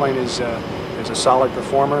 The airplane is a solid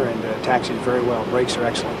performer and taxies very well. Brakes are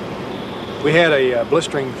excellent. We had a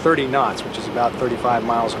blistering 30 knots, which is about 35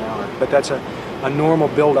 miles an hour. But that's a normal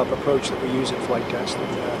build-up approach that we use in flight tests.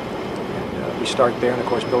 We start there and, of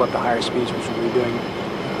course, build up to higher speeds, which we'll be doing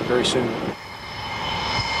very soon.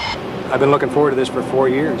 I've been looking forward to this for 4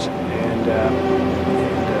 years and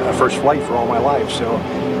a first flight for all my life. So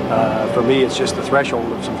for me, it's just the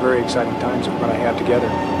threshold of some very exciting times that we're going to have together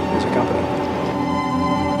as a company.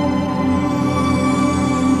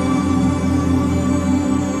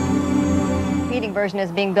 Version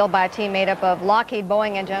is being built by a team made up of Lockheed,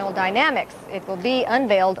 Boeing, and General Dynamics. It will be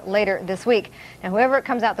unveiled later this week. Now, whoever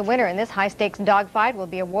comes out the winner in this high-stakes dogfight will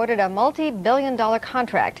be awarded a multi-billion-dollar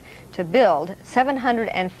contract to build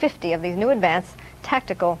 750 of these new advanced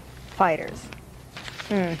tactical fighters.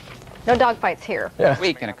 No dogfights here. Yeah.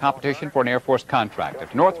 Week in a competition for an Air Force contract.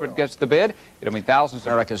 If Northrop gets the bid, it'll mean thousands of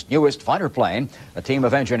America's newest fighter plane. A team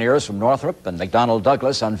of engineers from Northrop and McDonnell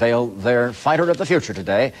Douglas unveil their fighter of the future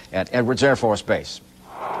today at Edwards Air Force Base.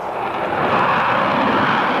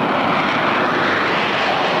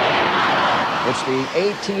 It's the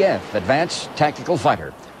ATF, Advanced Tactical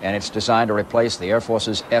Fighter, and it's designed to replace the Air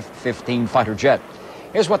Force's F-15 fighter jet.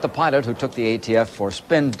 Here's what the pilot who took the ATF for a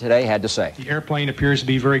spin today had to say. The airplane appears to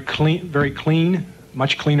be very clean,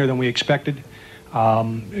 much cleaner than we expected.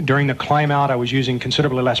 During the climb out, I was using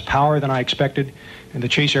considerably less power than I expected, and the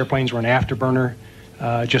chase airplanes were an afterburner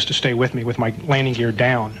just to stay with me with my landing gear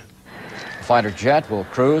down. The fighter jet will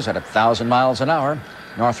cruise at 1,000 miles an hour.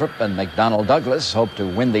 Northrop and McDonnell Douglas hope to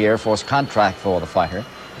win the Air Force contract for the fighter.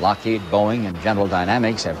 Lockheed, Boeing, and General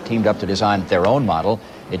Dynamics have teamed up to design their own model.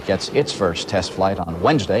 It gets its first test flight on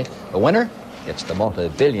Wednesday. The winner gets the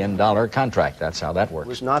multi-billion-dollar contract. That's how that works. It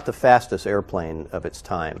was not the fastest airplane of its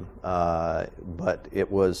time, but it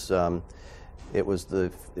was the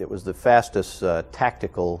fastest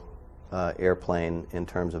tactical airplane in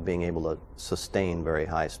terms of being able to sustain very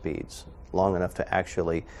high speeds, long enough to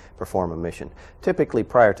actually perform a mission. Typically,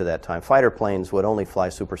 prior to that time, fighter planes would only fly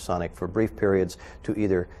supersonic for brief periods to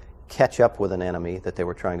either catch up with an enemy that they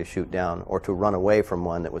were trying to shoot down or to run away from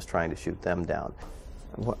one that was trying to shoot them down.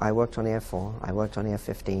 I worked on the F-4, I worked on the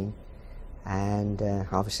F-15, and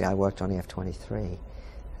obviously I worked on the F-23.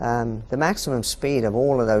 The maximum speed of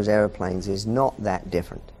all of those airplanes is not that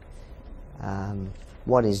different.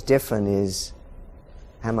 What is different is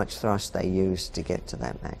how much thrust they use to get to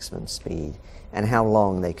that maximum speed and how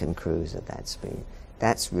long they can cruise at that speed.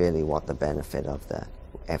 That's really what the benefit of the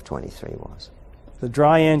F-23 was. The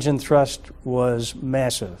dry engine thrust was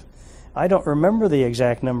massive. I don't remember the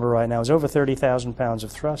exact number right now. It was over 30,000 pounds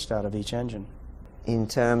of thrust out of each engine. In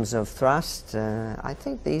terms of thrust, I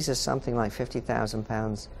think these are something like 50,000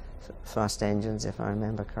 pounds thrust engines, if I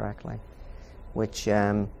remember correctly, which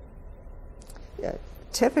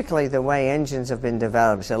typically the way engines have been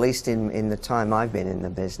developed, at least in the time I've been in the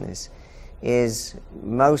business, is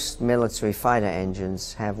most military fighter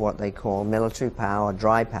engines have what they call military power,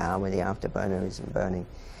 dry power, where the afterburner isn't burning,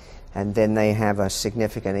 and then they have a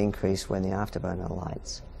significant increase when the afterburner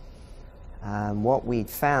lights. What we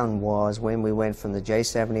found was when we went from the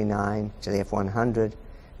J-79 to the F-100,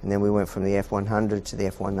 and then we went from the F-100 to the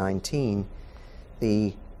F-119,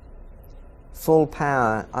 the full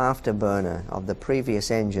power afterburner of the previous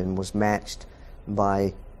engine was matched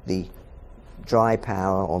by the dry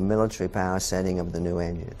power or military power setting of the new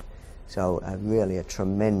engine. So really a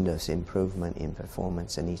tremendous improvement in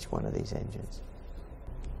performance in each one of these engines.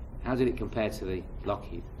 How did it compare to the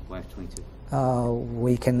Lockheed F-22?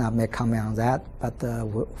 We cannot make comment on that, but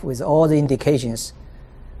with all the indications,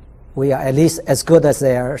 we are at least as good as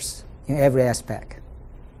theirs in every aspect.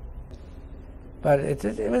 But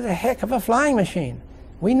it was a heck of a flying machine.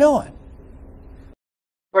 We know it.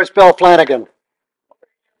 Where's Bill Flanagan?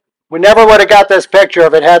 We never would have got this picture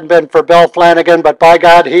if it hadn't been for Bill Flanagan, but by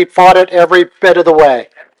God, he fought it every bit of the way.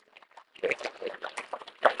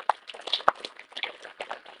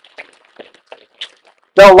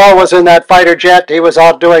 Bill Lowe was in that fighter jet. He was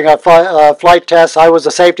out doing a flight test. I was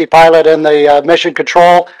a safety pilot in the mission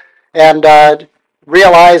control, and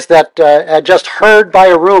realized that had just heard by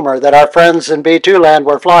a rumor that our friends in B-2 land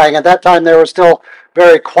were flying. At that time, they were still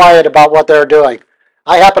very quiet about what they were doing.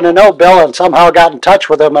 I happened to know Bill and somehow got in touch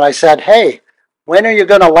with him, and I said, "Hey, when are you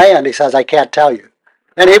going to land?" He says, "I can't tell you."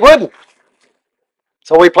 And he wouldn't.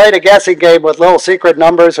 So we played a guessing game with little secret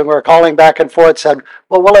numbers, and we were calling back and forth, said,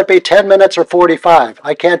 "Well, will it be 10 minutes or 45?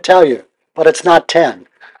 I can't tell you, but it's not 10.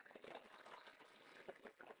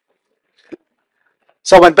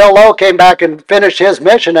 So when Bill Lowe came back and finished his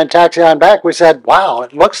mission and taxied on back, we said, "Wow,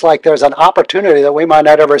 it looks like there's an opportunity that we might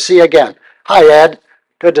not ever see again. Hi, Ed.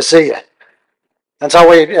 Good to see you." And so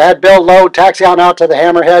we had Bill Lowe taxi on out to the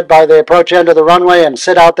Hammerhead by the approach end of the runway and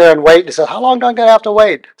sit out there and wait. He said, "How long do I have to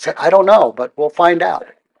wait?" I said, "I don't know, but we'll find out."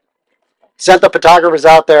 Sent the photographers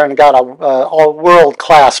out there and got a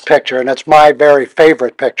world-class picture, and it's my very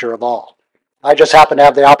favorite picture of all. I just happened to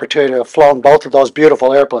have the opportunity to have flown both of those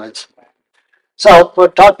beautiful airplanes. So we'll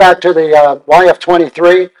talk back to the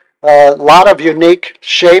YF-23. A lot of unique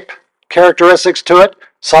shape characteristics to it.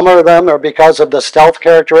 Some of them are because of the stealth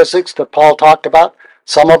characteristics that Paul talked about.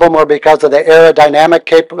 Some of them are because of the aerodynamic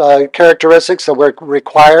characteristics that were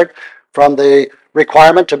required from the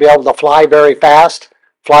requirement to be able to fly very fast,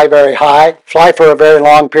 fly very high, fly for a very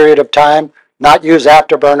long period of time, not use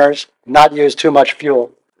afterburners, not use too much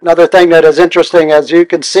fuel. Another thing that is interesting, as you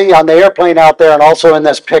can see on the airplane out there and also in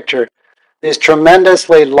this picture, these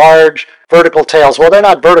tremendously large vertical tails. Well, they're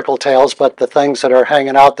not vertical tails, but the things that are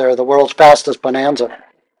hanging out there, the world's fastest Bonanza.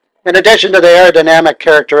 In addition to the aerodynamic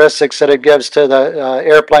characteristics that it gives to the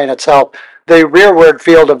airplane itself, the rearward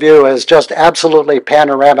field of view is just absolutely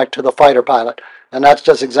panoramic to the fighter pilot. And that's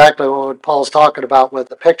just exactly what Paul's talking about with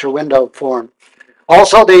the picture window form.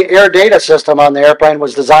 Also, the air data system on the airplane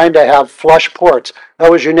was designed to have flush ports.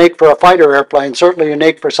 That was unique for a fighter airplane, certainly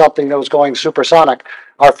unique for something that was going supersonic.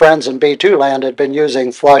 Our friends in B-2 land had been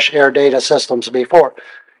using flush air data systems before.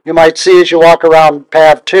 You might see as you walk around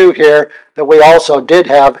PAV 2 here that we also did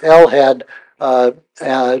have L-head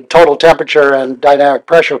total temperature and dynamic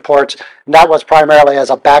pressure ports, and that was primarily as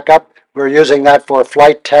a backup. We're using that for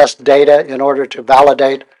flight test data in order to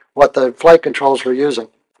validate what the flight controls were using.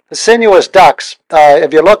 The sinuous ducts,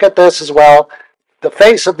 if you look at this as well, the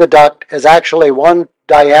face of the duct is actually one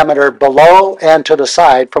diameter below and to the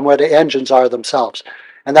side from where the engines are themselves.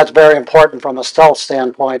 And that's very important from a stealth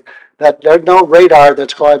standpoint, that there's no radar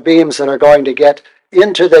that's going, beams that are going to get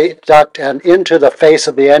into the duct and into the face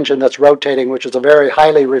of the engine that's rotating, which is a very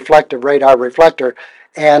highly reflective radar reflector,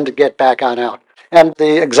 and get back on out. And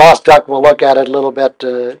the exhaust duct, we'll look at it a little bit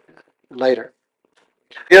later.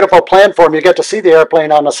 Beautiful planform. You get to see the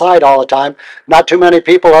airplane on the side all the time. Not too many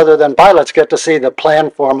people other than pilots get to see the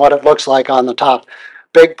planform, what it looks like on the top.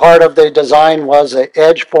 Big part of the design was the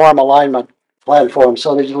edge form alignment planform.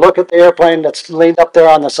 So as you look at the airplane that's leaned up there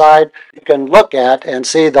on the side, you can look at and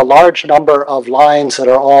see the large number of lines that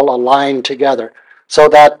are all aligned together. So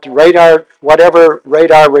that radar, whatever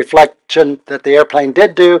radar reflection that the airplane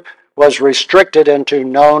did do, was restricted into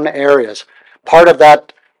known areas. Part of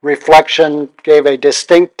that reflection gave a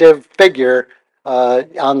distinctive figure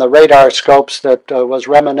on the radar scopes that was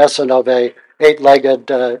reminiscent of a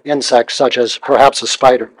 8-legged insect, such as perhaps a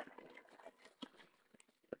spider.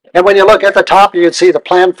 And when you look at the top, you can see the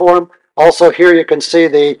planform. Also here you can see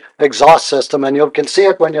the exhaust system, and you can see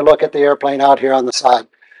it when you look at the airplane out here on the side.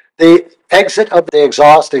 The exit of the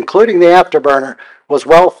exhaust, including the afterburner, was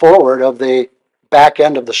well forward of the back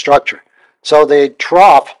end of the structure. So the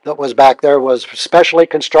trough that was back there was specially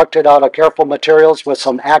constructed out of careful materials with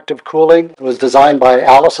some active cooling. It was designed by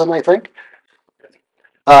Allison, I think,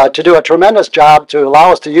 to do a tremendous job to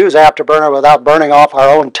allow us to use afterburner without burning off our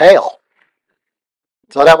own tail.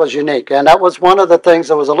 So that was unique. And that was one of the things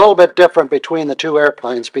that was a little bit different between the two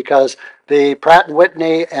airplanes, because the Pratt &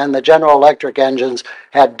 Whitney and the General Electric engines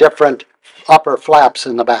had different upper flaps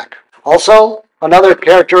in the back. Also, another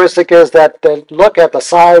characteristic is that they look at the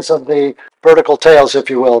size of the vertical tails, if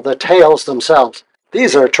you will, the tails themselves.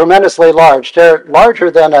 These are tremendously large. They're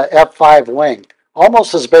larger than a F-5 wing,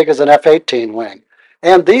 almost as big as an F-18 wing.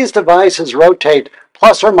 And these devices rotate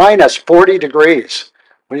plus or minus 40 degrees.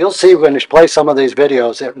 Well, you'll see when you play some of these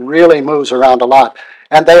videos, it really moves around a lot.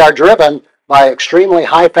 And they are driven by extremely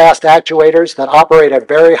high-fast actuators that operate at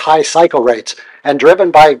very high cycle rates, and driven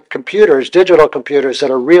by computers, digital computers, that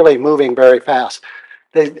are really moving very fast.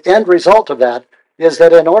 The end result of that is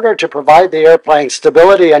that in order to provide the airplane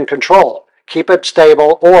stability and control, keep it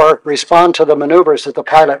stable, or respond to the maneuvers that the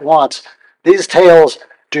pilot wants, these tails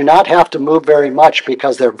do not have to move very much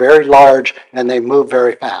because they're very large and they move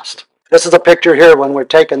very fast. This is a picture here when we're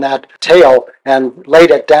taking that tail and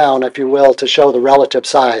laid it down, if you will, to show the relative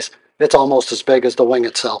size. It's almost as big as the wing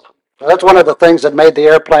itself. So that's one of the things that made the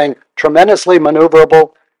airplane tremendously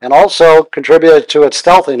maneuverable, and also contributed to its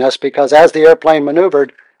stealthiness, because as the airplane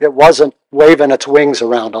maneuvered, it wasn't waving its wings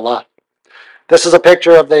around a lot. This is a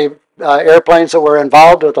picture of the airplanes that were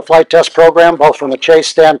involved with the flight test program, both from a chase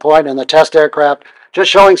standpoint and the test aircraft, just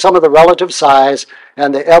showing some of the relative size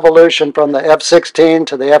and the evolution from the F-16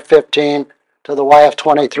 to the F-15 to the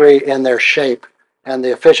YF-23 in their shape and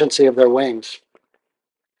the efficiency of their wings.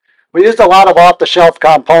 We used a lot of off-the-shelf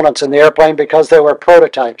components in the airplane because they were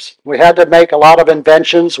prototypes. We had to make a lot of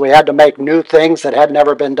inventions. We had to make new things that had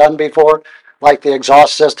never been done before, like the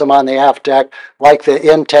exhaust system on the aft deck, like the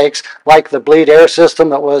intakes, like the bleed air system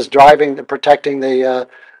that was protecting the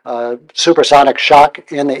supersonic shock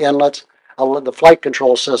in the inlets, the flight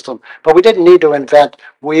control system. But we didn't need to invent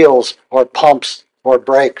wheels or pumps or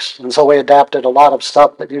brakes. And so we adapted a lot of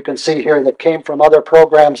stuff that you can see here that came from other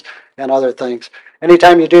programs and other things.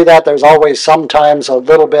 Anytime you do that, there's always sometimes a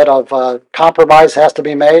little bit of compromise has to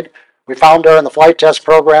be made. We found during the flight test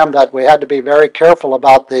program that we had to be very careful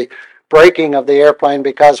about the braking of the airplane,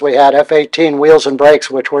 because we had F-18 wheels and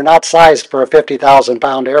brakes, which were not sized for a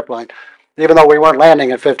 50,000-pound airplane, even though we weren't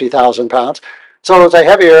landing at 50,000 pounds. So it was a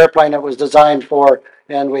heavier airplane it was designed for,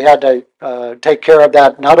 and we had to take care of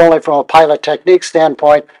that, not only from a pilot technique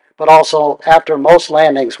standpoint, but also after most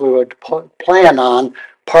landings we would plan on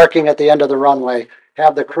parking at the end of the runway,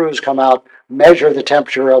 have the crews come out, measure the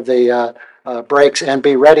temperature of the brakes, and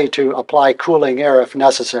be ready to apply cooling air if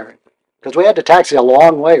necessary. Because we had to taxi a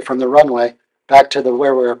long way from the runway back to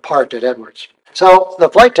where we were parked at Edwards. So the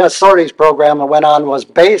flight test sorties program that went on was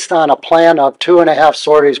based on a plan of 2.5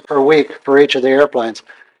 sorties per week for each of the airplanes.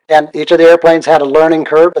 And each of the airplanes had a learning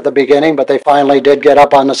curve at the beginning, but they finally did get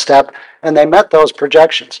up on the step, and they met those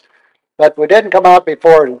projections. But we didn't come out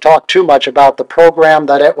before and talk too much about the program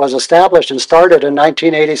that it was established and started in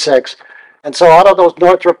 1986. And so out of those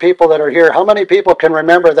Northrop people that are here, how many people can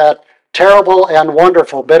remember that terrible and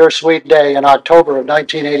wonderful bittersweet day in October of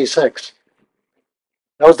 1986?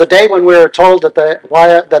 That was the day when we were told that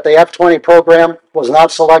the F-20 program was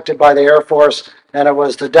not selected by the Air Force, and it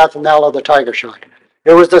was the death knell of the Tiger Shark.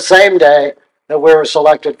 It was the same day that we were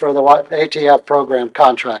selected for the ATF program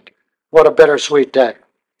contract. What a bittersweet day.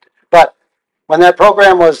 But when that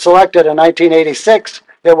program was selected in 1986,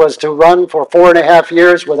 it was to run for 4.5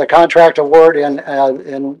 years with a contract award in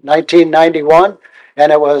 1991,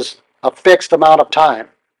 and it was a fixed amount of time.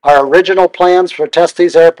 Our original plans for test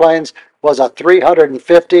these airplanes was a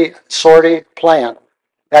 350 sortie plan.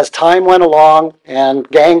 As time went along and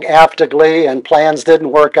gang after glee and plans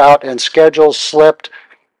didn't work out and schedules slipped,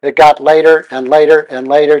 it got later and later and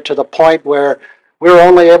later to the point where we were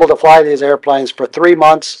only able to fly these airplanes for 3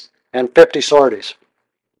 months and 50 sorties.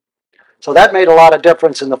 So that made a lot of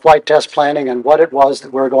difference in the flight test planning and what it was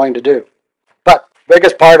that we were going to do. But the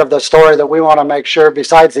biggest part of the story that we want to make sure,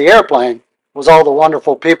 besides the airplane, was all the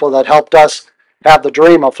wonderful people that helped us have the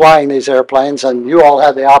dream of flying these airplanes, and you all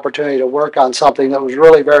had the opportunity to work on something that was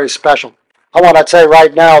really very special. I want to say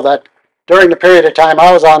right now that during the period of time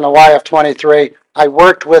I was on the YF-23, I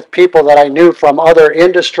worked with people that I knew from other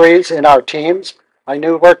industries in our teams. I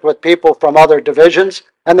worked with people from other divisions.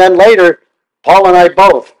 And then later, Paul and I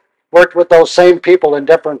both worked with those same people in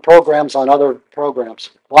different programs on other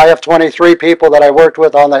programs. YF-23 people that I worked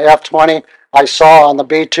with on the F-20, I saw on the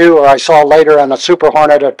B-2, or I saw later on the Super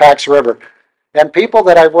Hornet at Pax River. And people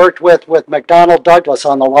that I worked with McDonnell Douglas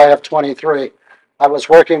on the YF-23, I was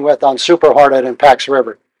working with on Super Hornet and Pax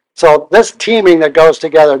River. So this teaming that goes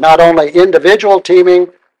together, not only individual teaming,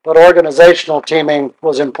 but organizational teaming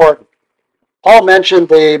was important. Paul mentioned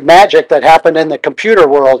the magic that happened in the computer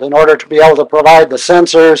world in order to be able to provide the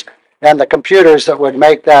sensors and the computers that would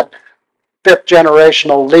make that fifth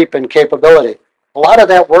generational leap in capability. A lot of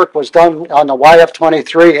that work was done on the YF-23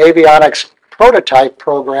 avionics prototype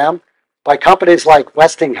program by companies like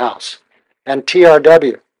Westinghouse and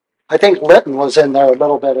TRW. I think Litton was in there a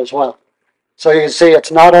little bit as well. So you can see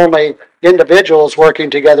it's not only individuals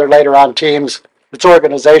working together later on teams, it's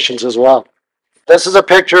organizations as well. This is a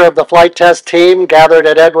picture of the flight test team gathered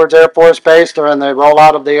at Edwards Air Force Base during the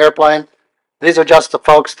rollout of the airplane. These are just the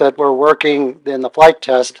folks that were working in the flight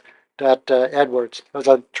test at Edwards. There's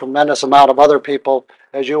a tremendous amount of other people,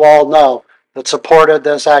 as you all know, that supported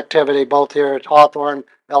this activity both here at Hawthorne,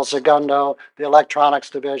 El Segundo, the electronics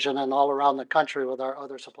division, and all around the country with our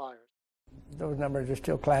other suppliers. Those numbers are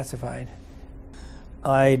still classified.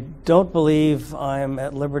 I don't believe I'm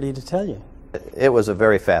at liberty to tell you. It was a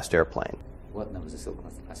very fast airplane. What numbers are still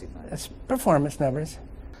classified? That's performance numbers.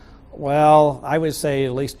 Well, I would say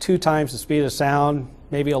at least 2 times the speed of sound,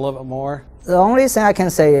 maybe a little bit more. The only thing I can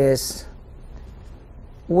say is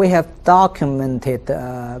we have documented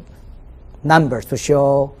numbers to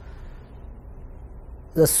show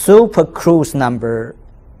the super cruise number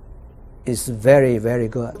is very, very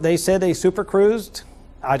good. They said they super cruised.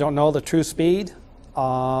 I don't know the true speed,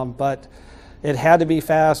 but it had to be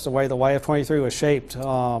fast the way the YF-23 was shaped.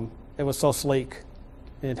 It was so sleek.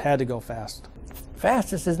 It had to go fast.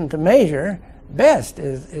 Fastest isn't the measure. Best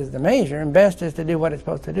is the measure, and best is to do what it's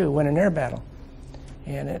supposed to do, win an air battle.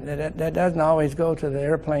 And that doesn't always go to the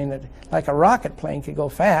airplane that, like a rocket plane could go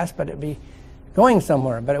fast, but it'd be going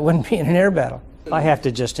somewhere, but it wouldn't be in an air battle. I have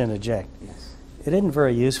to just interject. It isn't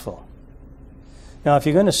very useful. Now, if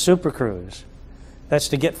you're going to supercruise, that's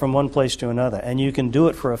to get from one place to another, and you can do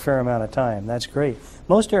it for a fair amount of time. That's great.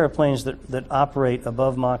 Most airplanes that operate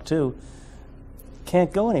above Mach 2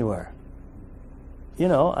 can't go anywhere. You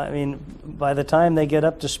know, I mean, by the time they get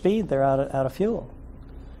up to speed, they're out of fuel.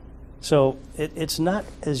 So it's not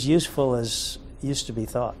as useful as used to be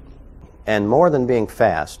thought. And more than being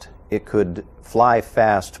fast, it could fly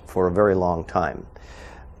fast for a very long time.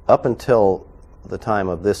 Up until the time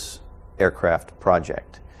of this aircraft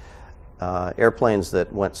project, airplanes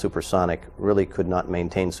that went supersonic really could not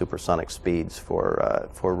maintain supersonic speeds for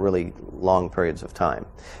really long periods of time.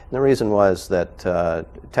 And the reason was that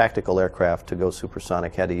tactical aircraft to go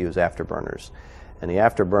supersonic had to use afterburners. And the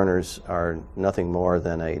afterburners are nothing more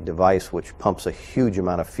than a device which pumps a huge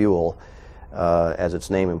amount of fuel, as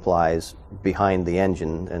its name implies, behind the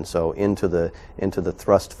engine, and so into the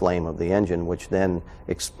thrust flame of the engine, which then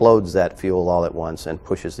explodes that fuel all at once and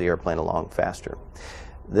pushes the airplane along faster.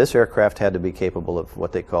 This aircraft had to be capable of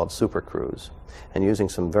what they called supercruise, and using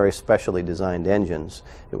some very specially designed engines,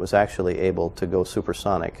 it was actually able to go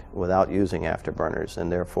supersonic without using afterburners, and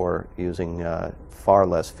therefore using far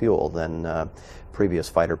less fuel than previous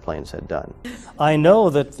fighter planes had done. I know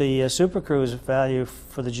that the supercruise value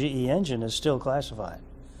for the GE engine is still classified.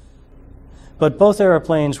 But both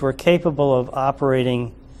airplanes were capable of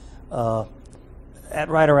operating at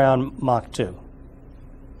right around Mach 2.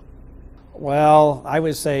 Well, I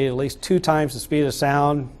would say at least 2 times the speed of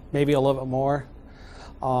sound, maybe a little bit more.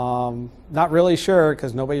 Not really sure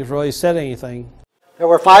because nobody's really said anything. There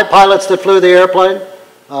were 5 pilots that flew the airplane.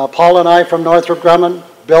 Paul and I from Northrop Grumman.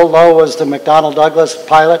 Bill Lowe was the McDonnell Douglas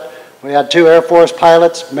pilot. We had 2 Air Force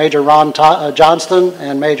pilots, Major Ron Johnston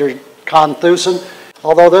and Major Con Thusen.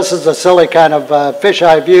 Although this is a silly kind of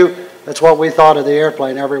fisheye view, that's what we thought of the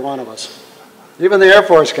airplane, every one of us. Even the Air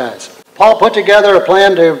Force guys. Paul put together a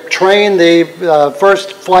plan to train the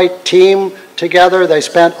first flight team together. They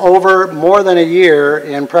spent more than a year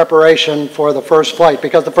in preparation for the first flight,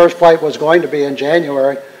 because the first flight was going to be in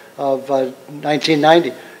January of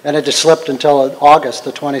 1990, and it just slipped until August,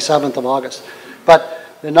 the 27th of August. But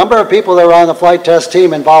the number of people that were on the flight test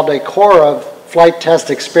team involved a core of flight test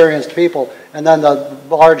experienced people, and then the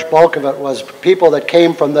large bulk of it was people that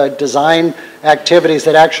came from the design activities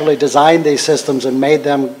that actually designed these systems and made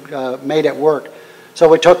it work. So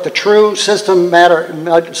we took the true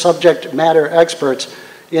subject matter experts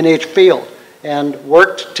in each field and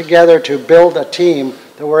worked together to build a team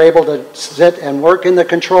that were able to sit and work in the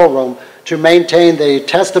control room to maintain the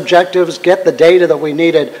test objectives, get the data that we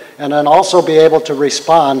needed, and then also be able to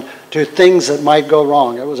respond to things that might go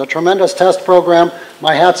wrong. It was a tremendous test program.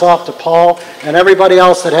 My hat's off to Paul and everybody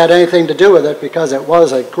else that had anything to do with it, because it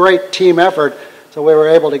was a great team effort, so we were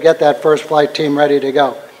able to get that first flight team ready to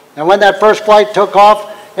go. And when that first flight took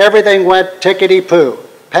off, everything went tickety-poo.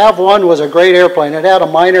 PAV-1 was a great airplane. It had a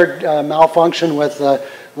minor malfunction with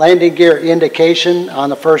landing gear indication on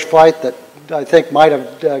the first flight that I think might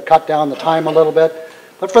have cut down the time a little bit.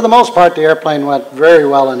 But for the most part, the airplane went very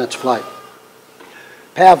well in its flight.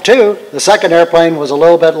 PAV-2, the second airplane, was a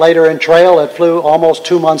little bit later in trail. It flew almost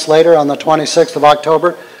 2 months later on the 26th of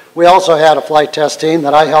October. We also had a flight test team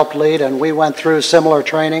that I helped lead, and we went through similar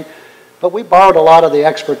training. But we borrowed a lot of the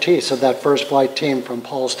expertise of that first flight team from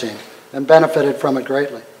Paul's team and benefited from it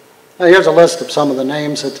greatly. Now, here's a list of some of the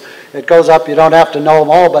names. It goes up. You don't have to know them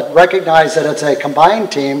all, but recognize that it's a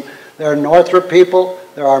combined team. There are Northrop people,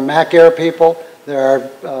 there are Mac Air people, there are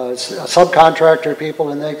subcontractor people,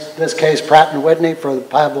 in this case Pratt & Whitney for the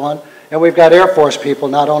PAV-1, and we've got Air Force people,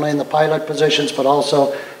 not only in the pilot positions, but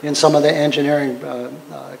also in some of the engineering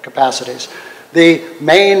capacities. The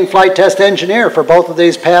main flight test engineer for both of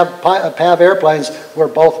these PAV airplanes were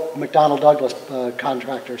both McDonnell Douglas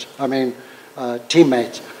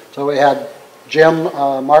teammates. So we had Jim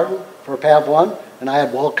Martin for PAV-1, and I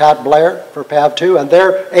had Wolcott Blair for PAV-2, and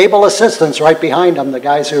their able assistants right behind them, the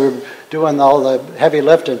guys who were doing all the heavy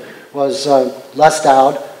lifting, was Les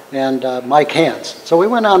Dowd and Mike Hans. So we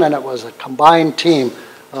went on, and it was a combined team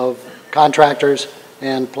of contractors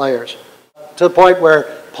and players, to the point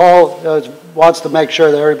where Paul wants to make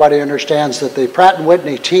sure that everybody understands that the Pratt &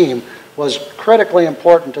 Whitney team was critically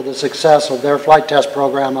important to the success of their flight test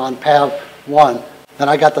program on PAV-1. And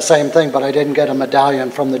I got the same thing, but I didn't get a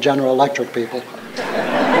medallion from the General Electric people.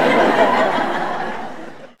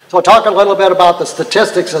 So talk a little bit about the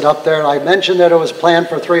statistics that up there. I mentioned that it was planned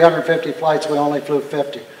for 350 flights. We only flew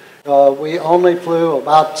 50. We only flew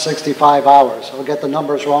about 65 hours. I'll get the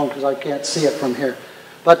numbers wrong because I can't see it from here.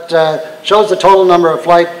 But shows the total number of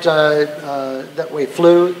flights that we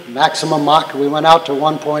flew, maximum Mach. We went out to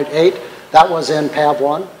 1.8. That was in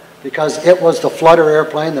PAV-1 because it was the flutter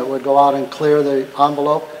airplane that would go out and clear the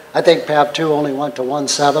envelope. I think PAV-2 only went to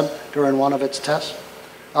 1.7 during one of its tests.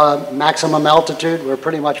 Maximum altitude, we're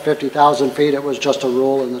pretty much 50,000 feet. It was just a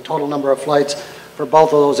rule, and the total number of flights for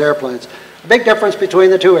both of those airplanes. The big difference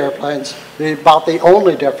between the two airplanes, about the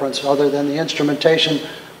only difference other than the instrumentation,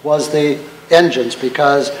 was the engines,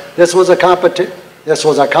 because this was a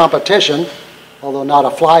competition, although not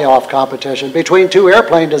a fly-off competition, between two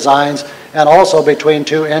airplane designs and also between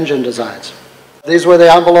two engine designs. These were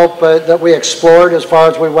the envelope that we explored as far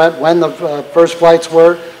as we went, when the first flights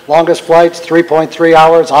were. Longest flights, 3.3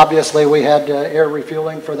 hours. Obviously, we had air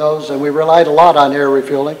refueling for those, and we relied a lot on air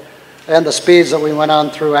refueling, and the speeds that we went on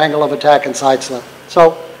through angle of attack and side slip.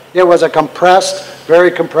 So it was a compressed, very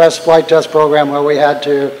compressed flight test program where we had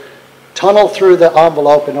to tunnel through the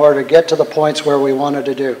envelope in order to get to the points where we wanted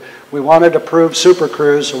to do. We wanted to prove super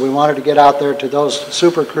cruise, so we wanted to get out there to those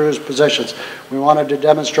super cruise positions. We wanted to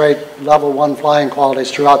demonstrate level 1 flying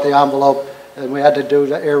qualities throughout the envelope, and we had to do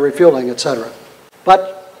the air refueling, etc.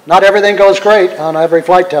 But not everything goes great on every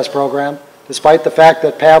flight test program, despite the fact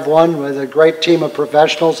that PAV-1 was a great team of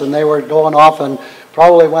professionals, and they were going off and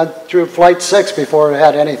probably went through flight 6 before it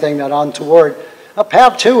had anything that untoward.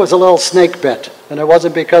 PAV-2 was a little snake bit, and it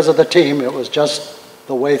wasn't because of the team, it was just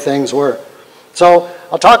the way things were. So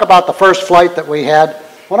I'll talk about the first flight that we had.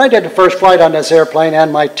 When I did the first flight on this airplane,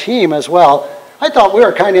 and my team as well, I thought we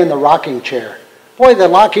were kind of in the rocking chair. Boy, the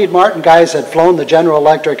Lockheed Martin guys had flown the General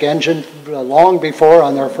Electric engine long before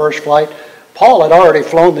on their first flight. Paul had already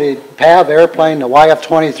flown the PAV airplane, the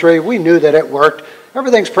YF-23. We knew that it worked.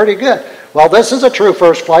 Everything's pretty good. Well, this is a true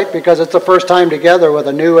first flight because it's the first time together with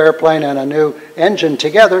a new airplane and a new engine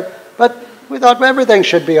together, but we thought everything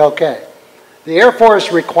should be okay. The Air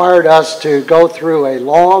Force required us to go through a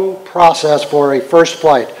long process for a first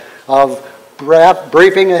flight of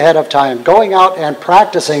briefing ahead of time, going out and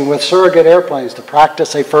practicing with surrogate airplanes to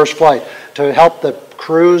practice a first flight, to help the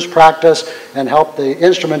crews practice and help the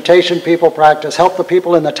instrumentation people practice, help the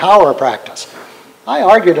people in the tower practice. I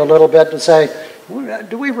argued a little bit to say,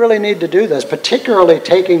 do we really need to do this, particularly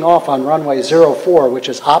taking off on runway 04, which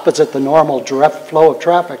is opposite the normal direct flow of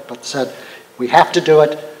traffic, but said we have to do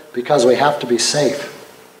it because we have to be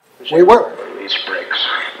safe. We were. Release brakes.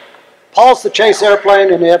 Paul's the chase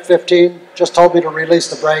airplane in the F-15, just told me to release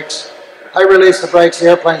the brakes. I released the brakes, the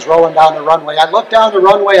airplane's rolling down the runway. I look down the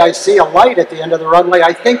runway, I see a light at the end of the runway.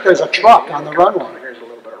 I think there's a truck on the runway.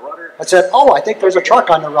 I said, oh, I think there's a truck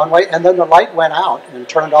on the runway, and then the light went out and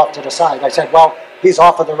turned off to the side. I said, well, he's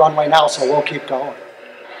off of the runway now, so we'll keep going.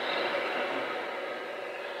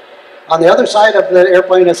 On the other side of the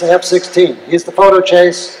airplane is the F-16. He's the photo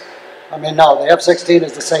chase. I mean, no, the F-16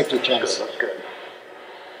 is the safety chase. Good, that's good.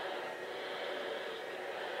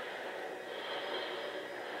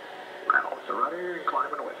 Now, surrender and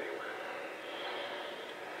climbing with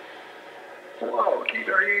you. Whoa, keep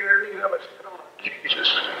your knees up.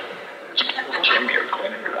 Jesus. Jim, you're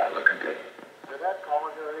clean and dry, looking good. Did that call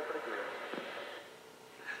in there pretty good?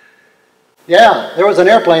 Yeah, there was an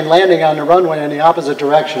airplane landing on the runway in the opposite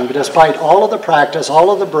direction, but despite all of the practice,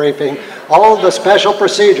 all of the briefing, all of the special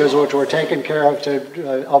procedures which were taken care of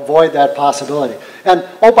to avoid that possibility. And,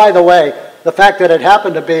 oh, by the way, the fact that it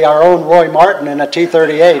happened to be our own Roy Martin in a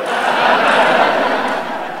T-38.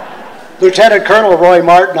 Lieutenant Colonel Roy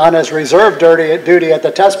Martin on his reserve duty at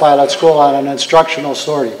the test pilot school on an instructional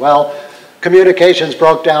sortie. Well, communications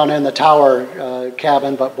broke down in the tower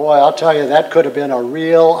cabin, but boy, I'll tell you, that could have been a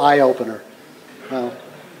real eye-opener. Well,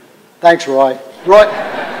 thanks, Roy.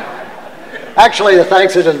 Actually, the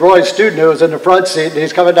thanks is Roy's student who was in the front seat, and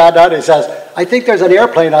he's coming down, and he says, I think there's an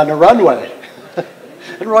airplane on the runway.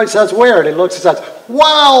 And Roy says, where? And he looks and says,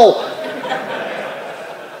 wow!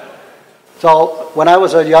 So when I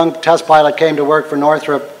was a young test pilot, came to work for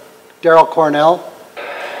Northrop, Darrell Cornell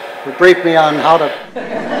would brief me on how to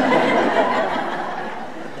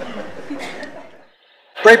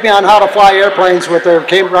fly airplanes with their,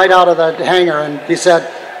 came right out of the hangar, and he said,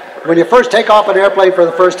 when you first take off an airplane for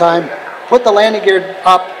the first time, put the landing gear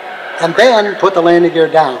up and then put the landing gear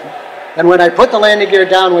down. And when I put the landing gear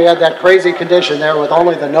down, we had that crazy condition there with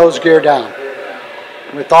only the nose gear down.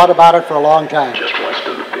 We thought about it for a long time. Just west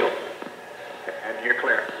of the field. And you're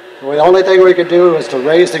clear. The only thing we could do was to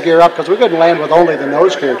raise the gear up because we couldn't land with only the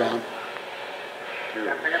nose gear down.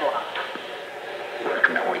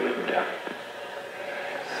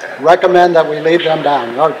 Recommend that we leave them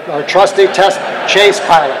down. Our trusty test chase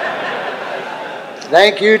pilot.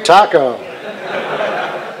 Thank you, Taco.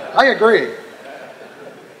 I agree.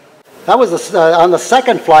 That was on the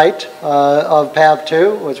second flight of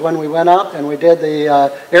PAV-2 was when we went up and we did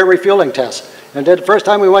the air refueling test. And the first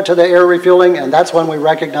time we went to the air refueling, and that's when we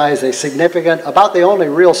recognized a significant, about the only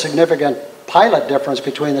real significant pilot difference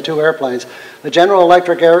between the two airplanes. The General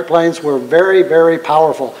Electric airplanes were very, very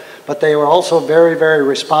powerful, but they were also very, very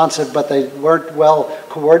responsive, but they weren't well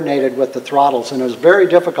coordinated with the throttles, and it was very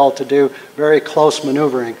difficult to do very close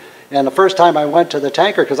maneuvering. And the first time I went to the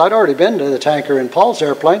tanker, because I'd already been to the tanker in Paul's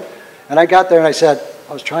airplane, and I got there and I said,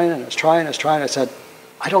 I was trying, I said,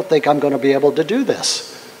 I don't think I'm going to be able to do this.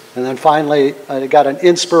 And then finally, I got an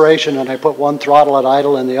inspiration, and I put one throttle at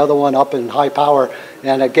idle and the other one up in high power,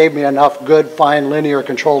 and it gave me enough good, fine linear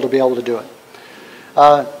control to be able to do it.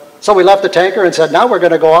 So we left the tanker and said, now we're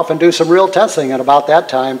going to go off and do some real testing. And about that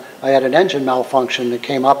time, I had an engine malfunction that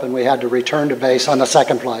came up, and we had to return to base on the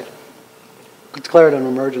second flight. Declared an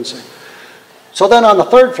emergency. So then on the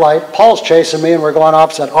third flight, Paul's chasing me, and we're going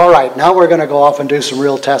off, said, all right, now we're going to go off and do some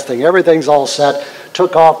real testing. Everything's all set.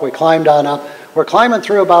 Took off, we climbed on up. We're climbing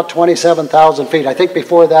through about 27,000 feet. I think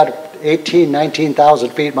before that,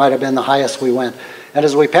 19,000 feet might have been the highest we went. And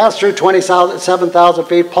as we passed through 27,000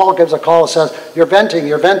 feet, Paul gives a call and says, you're venting,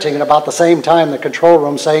 and about the same time, the control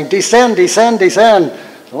room saying, descend, descend, descend.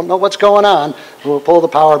 Don't know what's going on. We'll pull the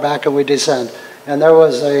power back and we descend. And there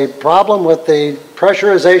was a problem with the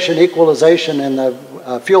pressurization equalization in the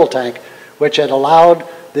fuel tank, which had allowed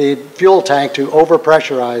the fuel tank to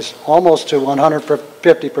overpressurize almost to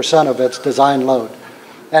 150% of its design load.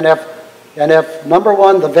 And if number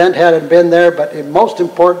one, the vent hadn't been there, but most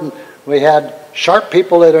important, we had sharp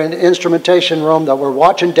people in an instrumentation room that were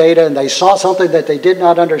watching data, and they saw something that they did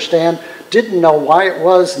not understand, didn't know why it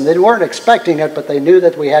was, and they weren't expecting it, but they knew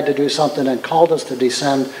that we had to do something and called us to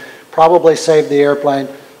descend, probably saved the airplane,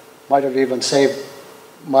 might have even saved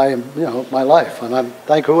my life. And I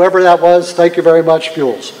thank whoever that was. Thank you very much,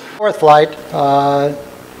 Fuels. Fourth flight,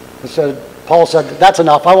 Paul said, that's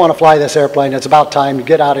enough. I want to fly this airplane. It's about time.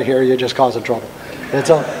 Get out of here. You're just causing trouble.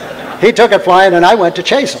 He took it flying, and I went to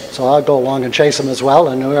chase him. So I'll go along and chase him as well.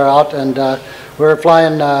 And we were out, and we were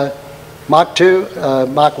flying Mach 2,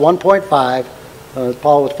 Mach 1.5.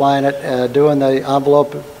 Paul was flying it, doing the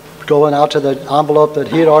envelope, going out to the envelope that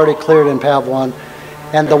he had already cleared in PAV-1.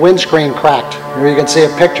 And the windscreen cracked. Here you can see a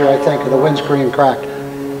picture, I think, of the windscreen cracked.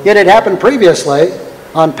 It had happened previously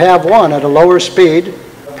on PAV-1 at a lower speed,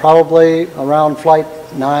 probably around flight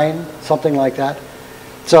 9, something like that.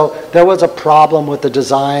 So there was a problem with the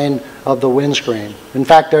design of the windscreen. In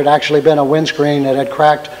fact, there had actually been a windscreen that had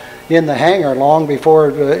cracked in the hangar long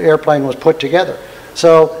before the airplane was put together.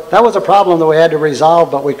 So that was a problem that we had to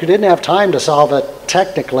resolve, but we didn't have time to solve it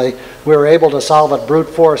technically. We were able to solve it brute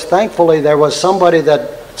force. Thankfully, there was somebody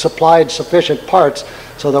that supplied sufficient parts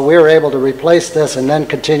so that we were able to replace this and then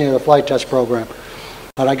continue the flight test program.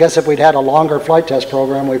 But I guess if we'd had a longer flight test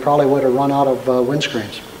program, we probably would have run out of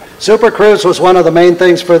windscreens. Super Cruise was one of the main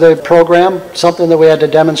things for the program, something that we had to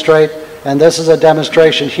demonstrate, and this is a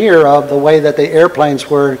demonstration here of the way that the airplanes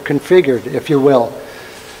were configured, if you will.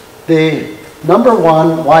 The number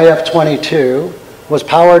one YF-22 was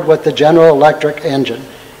powered with the General Electric engine,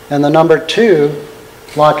 and the number two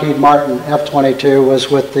Lockheed Martin F-22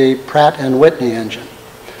 was with the Pratt & Whitney engine.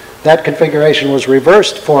 That configuration was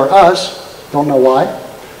reversed for us, don't know why,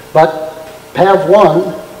 but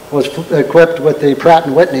PAV-1 was equipped with the Pratt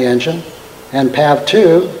 & Whitney engine, and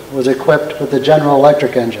PAV-2 was equipped with the General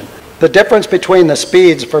Electric engine. The difference between the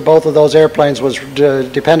speeds for both of those airplanes was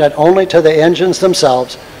dependent only to the engines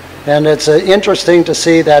themselves, and it's interesting to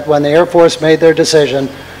see that when the Air Force made their decision,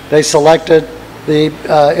 they selected the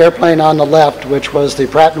airplane on the left, which was the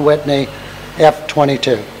Pratt & Whitney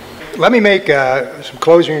F-22. Let me make some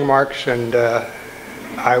closing remarks, and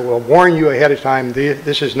I will warn you ahead of time,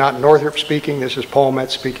 this is not Northrop speaking, this is Paul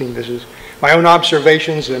Metz speaking, this is my own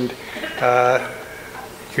observations, and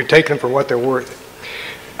you can take them for what they're worth.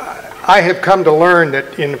 I have come to learn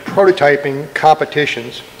that in prototyping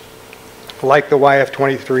competitions, like the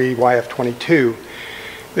YF-23, YF-22,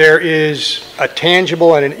 there is a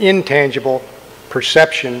tangible and an intangible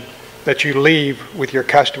perception that you leave with your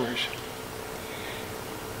customers.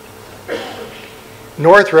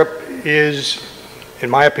 Northrop is, in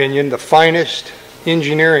my opinion, the finest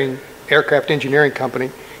aircraft engineering company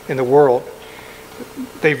in the world.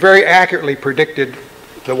 They very accurately predicted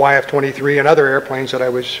the YF-23 and other airplanes that I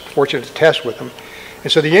was fortunate to test with them.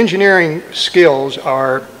 And so the engineering skills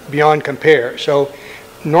are beyond compare. So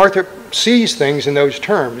Northrop sees things in those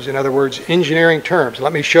terms, in other words, engineering terms.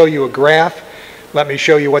 Let me show you a graph. Let me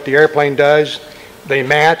show you what the airplane does. They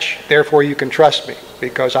match, therefore you can trust me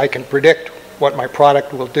because I can predict what my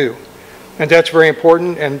product will do. And that's very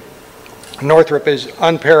important, and Northrop is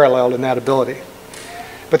unparalleled in that ability.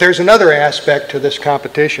 But there's another aspect to this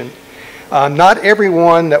competition. Not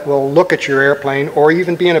everyone that will look at your airplane or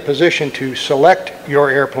even be in a position to select your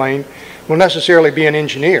airplane will necessarily be an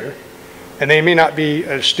engineer, and they may not be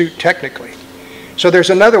astute technically. So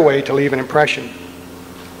there's another way to leave an impression.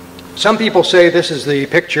 Some people say this is the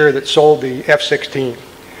picture that sold the F-16.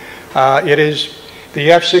 The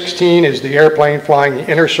F-16 is the airplane flying the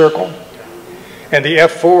inner circle, and the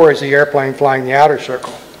F-4 is the airplane flying the outer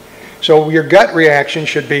circle. So your gut reaction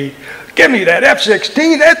should be, give me that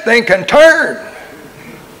F-16, that thing can turn.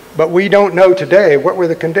 But we don't know today what were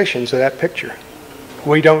the conditions of that picture.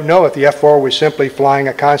 We don't know if the F-4 was simply flying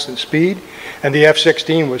a constant speed and the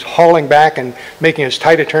F-16 was hauling back and making as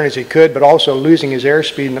tight a turn as he could, but also losing his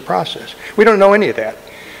airspeed in the process. We don't know any of that.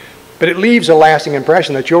 But it leaves a lasting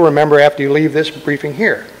impression that you'll remember after you leave this briefing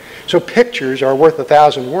here. So pictures are worth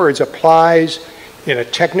 1,000 words applies in a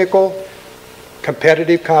technical,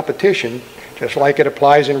 competitive competition, just like it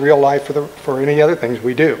applies in real life for any other things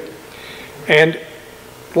we do. And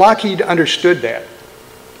Lockheed understood that.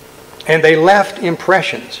 And they left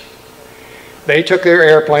impressions. They took their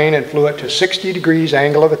airplane and flew it to 60 degrees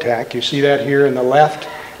angle of attack. You see that here in the left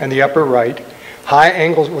and the upper right. High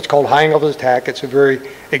angles, what's called high angle of attack. It's a very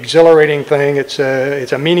exhilarating thing. It's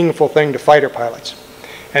a meaningful thing to fighter pilots.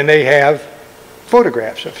 And they have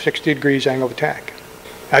photographs of 60 degrees angle of attack.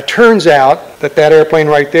 Now, it turns out that that airplane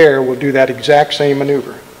right there will do that exact same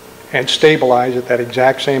maneuver and stabilize at that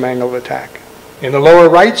exact same angle of attack. In the lower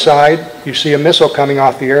right side, you see a missile coming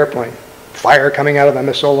off the airplane. Fire coming out of the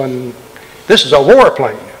missile, and this is a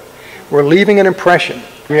warplane. We're leaving an impression.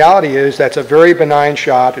 The reality is that's a very benign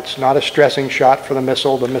shot. It's not a stressing shot for the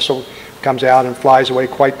missile. The missile comes out and flies away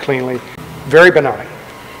quite cleanly. Very benign.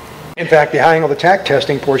 In fact, the high angle attack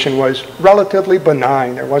testing portion was relatively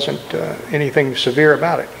benign. There wasn't anything severe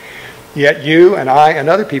about it. Yet you and I and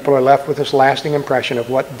other people are left with this lasting impression of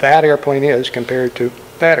what that airplane is compared to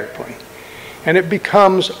that airplane. And it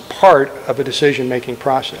becomes part of a decision-making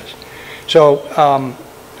process. So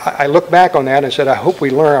I look back on that and said, I hope we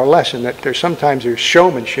learn our lesson that sometimes there's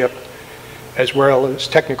showmanship as well as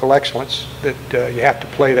technical excellence, that you have to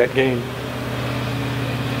play that game.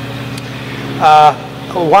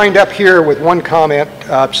 I'll wind up here with one comment.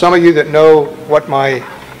 Some of you that know what my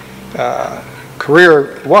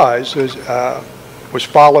career was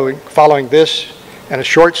following this and a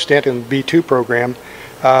short stint in the B-2 program.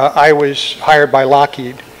 I was hired by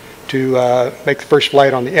Lockheed to make the first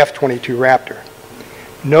flight on the F-22 Raptor.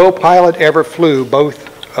 No pilot ever flew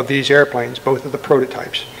both of these airplanes, both of the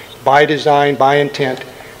prototypes. by design, by intent.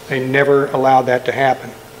 They never allowed that to happen.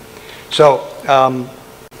 So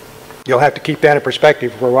you'll have to keep that in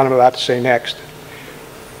perspective for what I'm about to say next.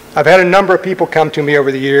 I've had a number of people come to me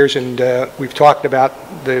over the years, and we've talked about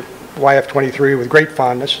the YF-23 with great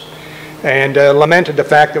fondness, and lamented the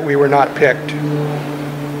fact that we were not picked.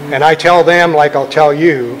 And I tell them, like I'll tell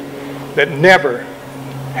you, that never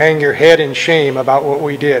hang your head in shame about what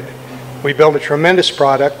we did. We built a tremendous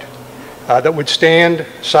product that would stand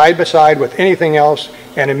side by side with anything else,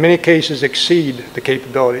 and in many cases exceed the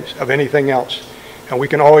capabilities of anything else. And we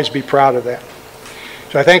can always be proud of that.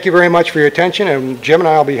 So I thank you very much for your attention, and Jim and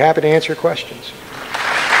I will be happy to answer questions.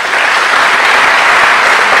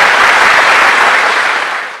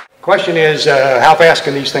 Question is, how fast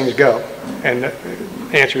can these things go? And the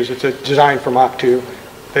answer is it's designed for Mach 2.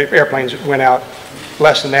 The airplanes went out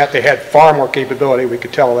less than that. They had far more capability, we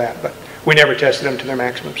could tell that, but we never tested them to their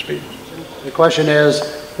maximum speed. The question is,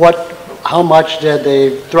 how much did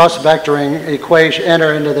the thrust vectoring equation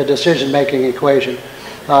enter into the decision-making equation?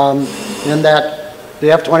 In that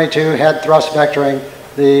the F-22 had thrust vectoring,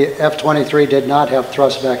 the F-23 did not have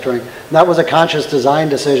thrust vectoring. And that was a conscious design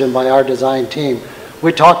decision by our design team.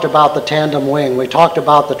 We talked about the tandem wing. We talked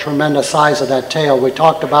about the tremendous size of that tail. We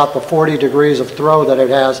talked about the 40 degrees of throw that it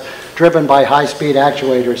has, driven by high-speed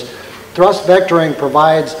actuators. Thrust vectoring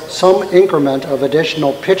provides some increment of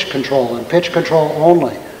additional pitch control, and pitch control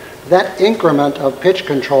only. That increment of pitch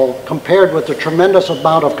control, compared with the tremendous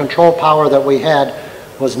amount of control power that we had,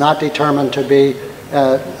 was not determined to be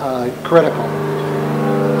critical.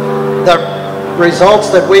 The results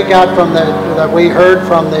that we got from that we heard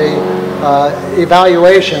from the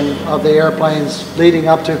evaluation of the airplanes leading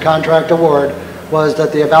up to contract award was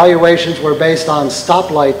that the evaluations were based on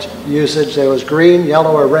stoplight usage. There was green,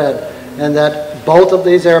 yellow, or red, and that both of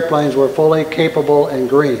these airplanes were fully capable and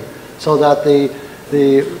green, so that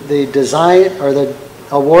the design or the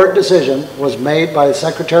award decision was made by the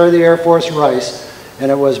Secretary of the Air Force Rice,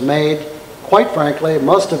 and it was made, quite frankly, it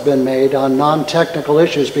must have been made on non-technical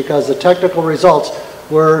issues because the technical results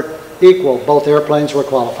were equal. Both airplanes were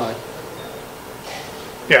qualified.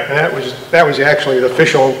 Yeah, and that was actually the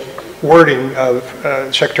official wording of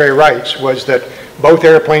Secretary Rice, was that both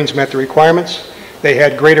airplanes met the requirements. They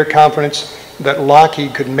had greater confidence that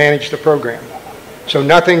Lockheed could manage the program. So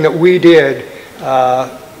nothing that we did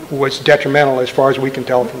was detrimental as far as we can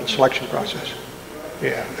tell from the selection process.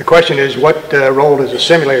 Yeah, the question is, what role does a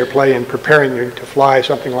simulator play in preparing you to fly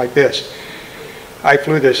something like this? I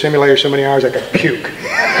flew the simulator so many hours I could puke.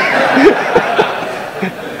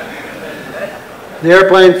 The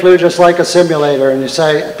airplane flew just like a simulator, and you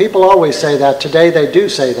say, people always say that. Today they do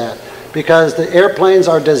say that, because the airplanes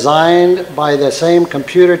are designed by the same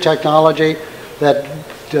computer technology that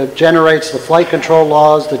generates the flight control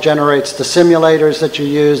laws, that generates the simulators that you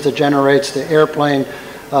use, that generates the airplane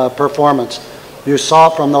performance. You saw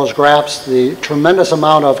from those graphs the tremendous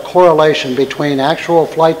amount of correlation between actual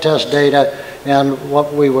flight test data and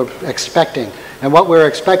what we were expecting. And what we were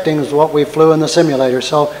expecting is what we flew in the simulator.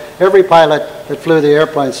 So every pilot that flew the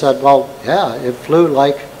airplane said, well, yeah, it flew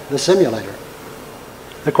like the simulator.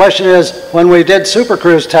 The question is, when we did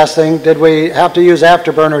supercruise testing, did we have to use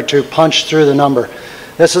afterburner to punch through the number?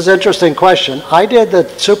 This is an interesting question. I did the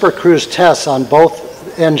supercruise tests on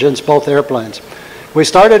both engines, both airplanes. We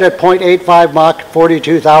started at 0.85 Mach,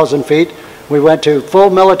 42,000 feet. We went to full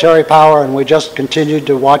military power, and we just continued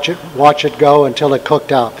to watch it go until it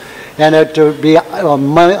cooked out. And it would be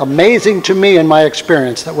amazing to me in my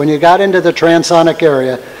experience that when you got into the transonic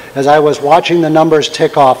area, as I was watching the numbers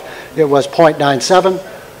tick off, it was 0.97,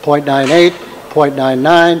 0.98,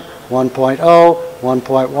 0.99, 1.0,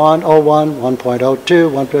 1.101,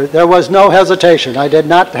 1.02, there was no hesitation. I did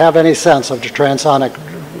not have any sense of the transonic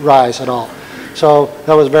rise at all. So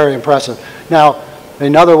that was very impressive. Now,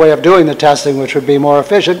 another way of doing the testing, which would be more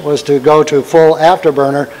efficient, was to go to full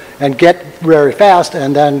afterburner and get very fast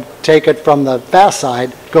and then take it from the fast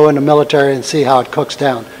side, go into military and see how it cooks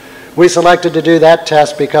down. We selected to do that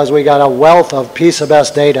test because we got a wealth of piece of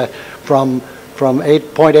S data from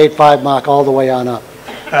 0.85 Mach all the way on up.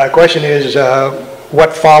 Question is,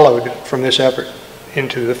 what followed from this effort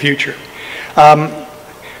into the future?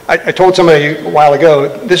 I told somebody a while ago,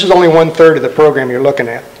 this is only 1/3 of the program you're looking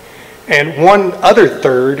at. And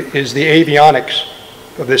 1/3 is the avionics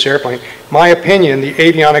of this airplane. My opinion, the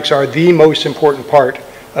avionics are the most important part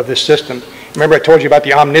of this system. Remember I told you about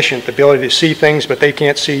the omniscient, the ability to see things but they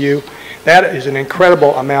can't see you? That is an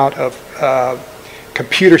incredible amount of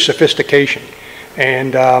computer sophistication.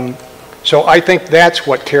 And so I think that's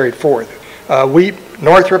what carried forth.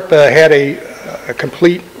 Northrop had a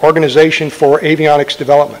complete organization for avionics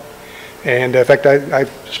development. And in fact,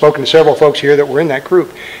 I've spoken to several folks here that were in that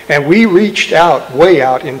group. And we reached out, way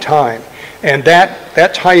out in time. And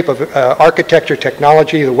that type of architecture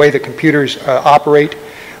technology, the way the computers operate,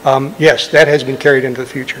 yes, that has been carried into the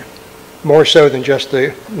future, more so than just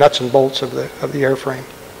the nuts and bolts of the airframe.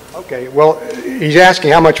 Okay, well, he's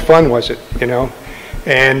asking how much fun was it, you know,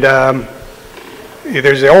 and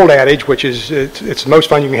there's the old adage, which is it's the most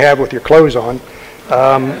fun you can have with your clothes on,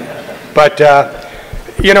 but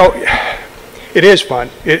you know, it is fun.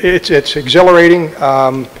 It's exhilarating,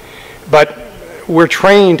 but we're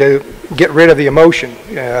trained to get rid of the emotion.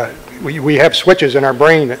 We have switches in our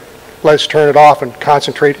brain that let us turn it off and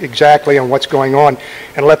concentrate exactly on what's going on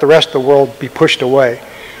and let the rest of the world be pushed away.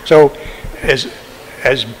 So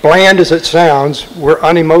as bland as it sounds, we're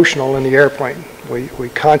unemotional in the airplane. We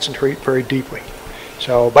concentrate very deeply.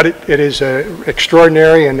 So, but it is an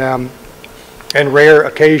extraordinary and rare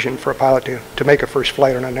occasion for a pilot to make a first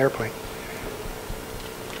flight on an airplane.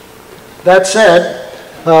 That said,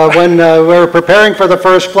 when we were preparing for the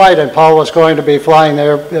first flight and Paul was going to be flying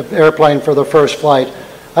the airplane for the first flight,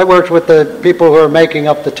 I worked with the people who were making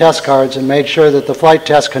up the test cards and made sure that the flight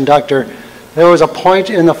test conductor, there was a point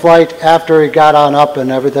in the flight after he got on up and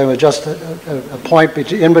everything was just a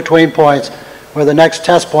point in between points where the next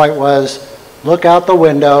test point was look out the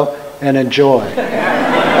window and enjoy.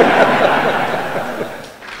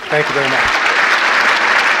 Thank you very much.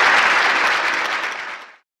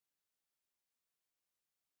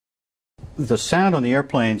 The sound on the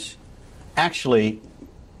airplanes actually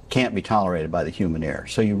can't be tolerated by the human ear.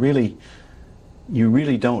 So you really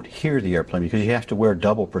don't hear the airplane because you have to wear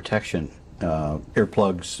double protection,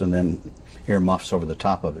 earplugs and then ear muffs over the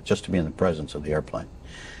top of it just to be in the presence of the airplane.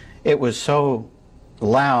 It was so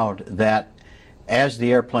loud that as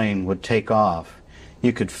the airplane would take off,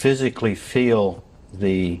 you could physically feel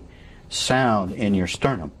the sound in your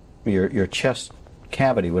sternum. Your chest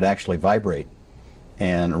cavity would actually vibrate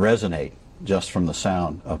and resonate just from the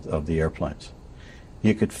sound of the airplanes.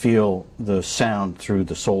 You could feel the sound through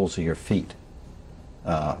the soles of your feet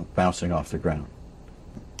bouncing off the ground.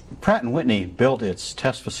 Pratt & Whitney built its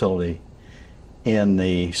test facility in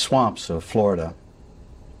the swamps of Florida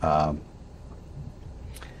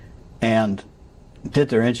and did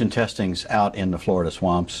their engine testings out in the Florida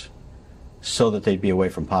swamps so that they'd be away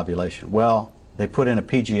from population. Well, they put in a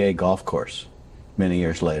PGA golf course many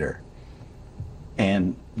years later,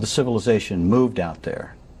 and the civilization moved out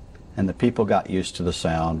there, and the people got used to the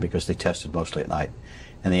sound because they tested mostly at night,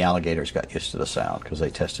 and the alligators got used to the sound because they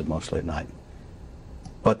tested mostly at night.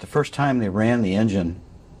 But the first time they ran the engine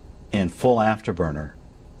in full afterburner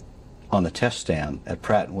on the test stand at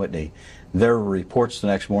Pratt & Whitney, there were reports the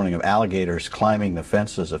next morning of alligators climbing the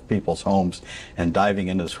fences of people's homes and diving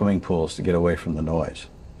into the swimming pools to get away from the noise.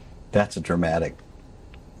 That's a dramatic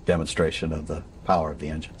demonstration of the power of the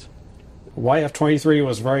engines. YF-23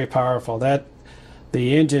 was very powerful. The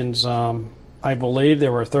engines, I believe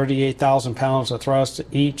there were 38,000 pounds of thrust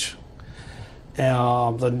each.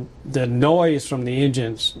 The noise from the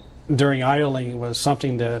engines during idling was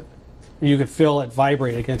something that you could feel it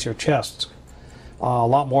vibrate against your chest a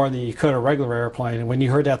lot more than you could a regular airplane. And when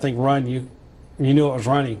you heard that thing run, you knew it was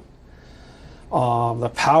running.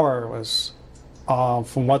 The power was,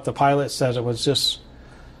 from what the pilot said, it was just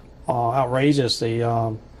outrageous.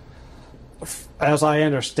 As I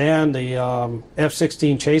understand, the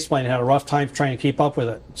F-16 chase plane had a rough time trying to keep up with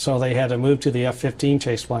it, so they had to move to the F-15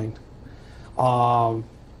 chase plane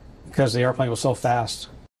because the airplane was so fast.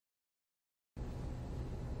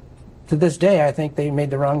 To this day, I think they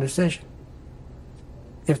made the wrong decision.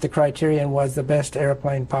 If the criterion was the best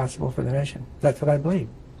airplane possible for the mission. That's what I believe.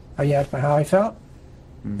 Oh, you asked me how I felt?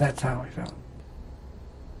 That's how I felt.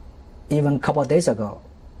 Even a couple of days ago,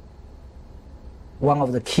 one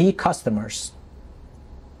of the key customers,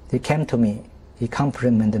 he came to me, he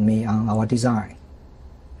complimented me on our design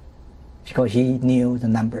because he knew the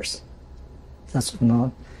numbers. That's, you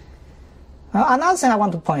know. Another thing I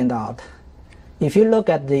want to point out, if you look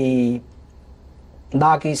at the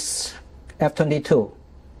Lockheed's F-22,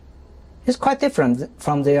 it's quite different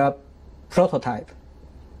from their prototype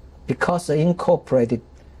because they incorporated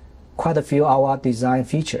quite a few of our design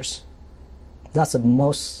features. That's the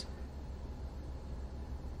most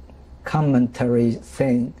commentary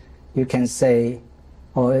thing you can say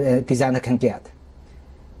or a designer can get.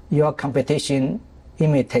 Your competition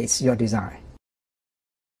imitates your design.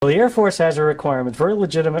 Well, the Air Force has a requirement, very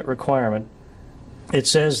legitimate requirement. It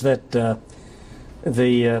says that the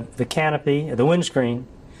canopy, the windscreen,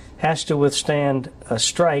 has to withstand a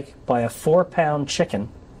strike by a 4-pound chicken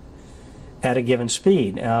at a given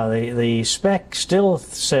speed. The spec still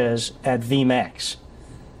says at Vmax.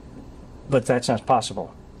 but that's not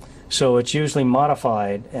possible. So it's usually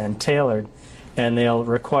modified and tailored, and they'll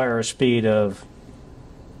require a speed of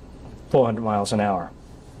 400 miles an hour,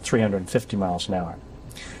 350 miles an hour.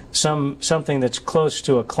 Something that's close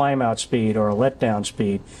to a climb-out speed or a let-down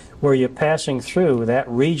speed, where you're passing through that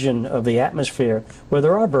region of the atmosphere where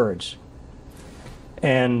there are birds.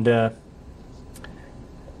 And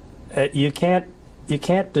you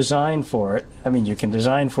can't design for it. I mean, you can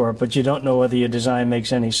design for it, but you don't know whether your design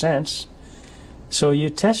makes any sense. So you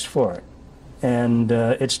test for it, and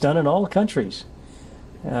it's done in all countries.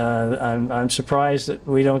 I'm surprised that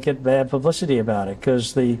we don't get bad publicity about it,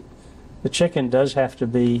 because the chicken does have to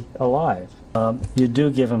be alive. You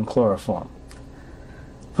do give them chloroform.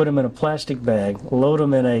 Put them in a plastic bag, load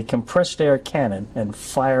them in a compressed air cannon, and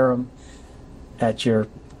fire them at your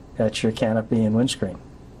canopy and windscreen.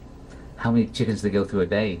 How many chickens do they go through a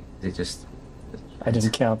day? Is it just... I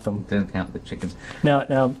didn't count them. Didn't count the chickens.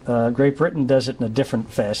 Now, Great Britain does it in a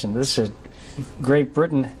different fashion. This is Great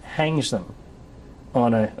Britain hangs them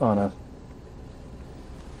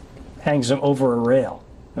hangs them over a rail.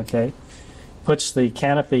 Okay, puts the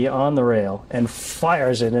canopy on the rail and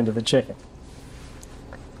fires it into the chicken.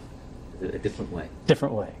 A different way.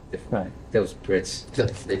 Different way. Right. Those Brits.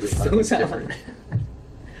 Those are.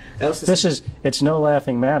 It's no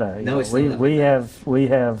laughing matter. No, it's we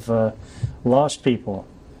have lost people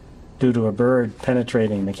due to a bird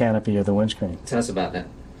penetrating the canopy of the windscreen. Tell us about that.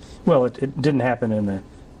 Well, it didn't happen in the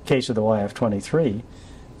case of the YF-23,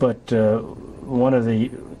 but one of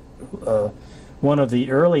the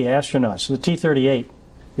early astronauts, the T-38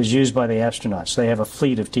 is used by the astronauts. They have a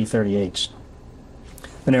fleet of T-38s,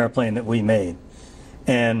 an airplane that we made.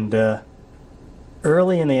 And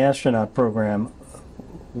early in the astronaut program,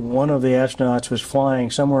 one of the astronauts was flying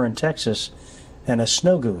somewhere in Texas, and a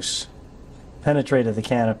snow goose penetrated the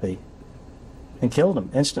canopy and killed him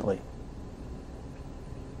instantly.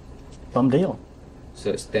 Bum deal.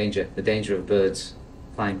 So it's danger. The danger of birds,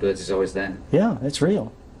 flying birds, is always there. Yeah, it's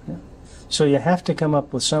real. Yeah. So you have to come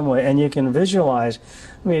up with some way, and you can visualize.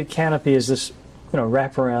 I mean, a canopy is this,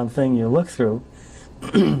 wraparound thing you look through.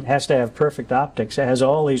 Has to have perfect optics. It has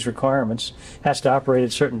all these requirements. Has to operate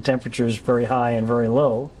at certain temperatures, very high and very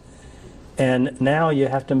low. And now you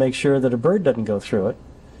have to make sure that a bird doesn't go through it.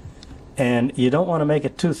 And you don't want to make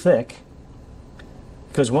it too thick,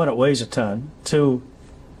 because one, it weighs a ton. Two,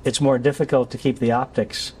 it's more difficult to keep the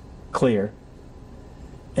optics clear.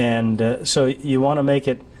 And so you want to make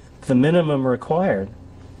it the minimum required.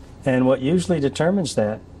 And what usually determines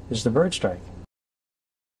that is the bird strike.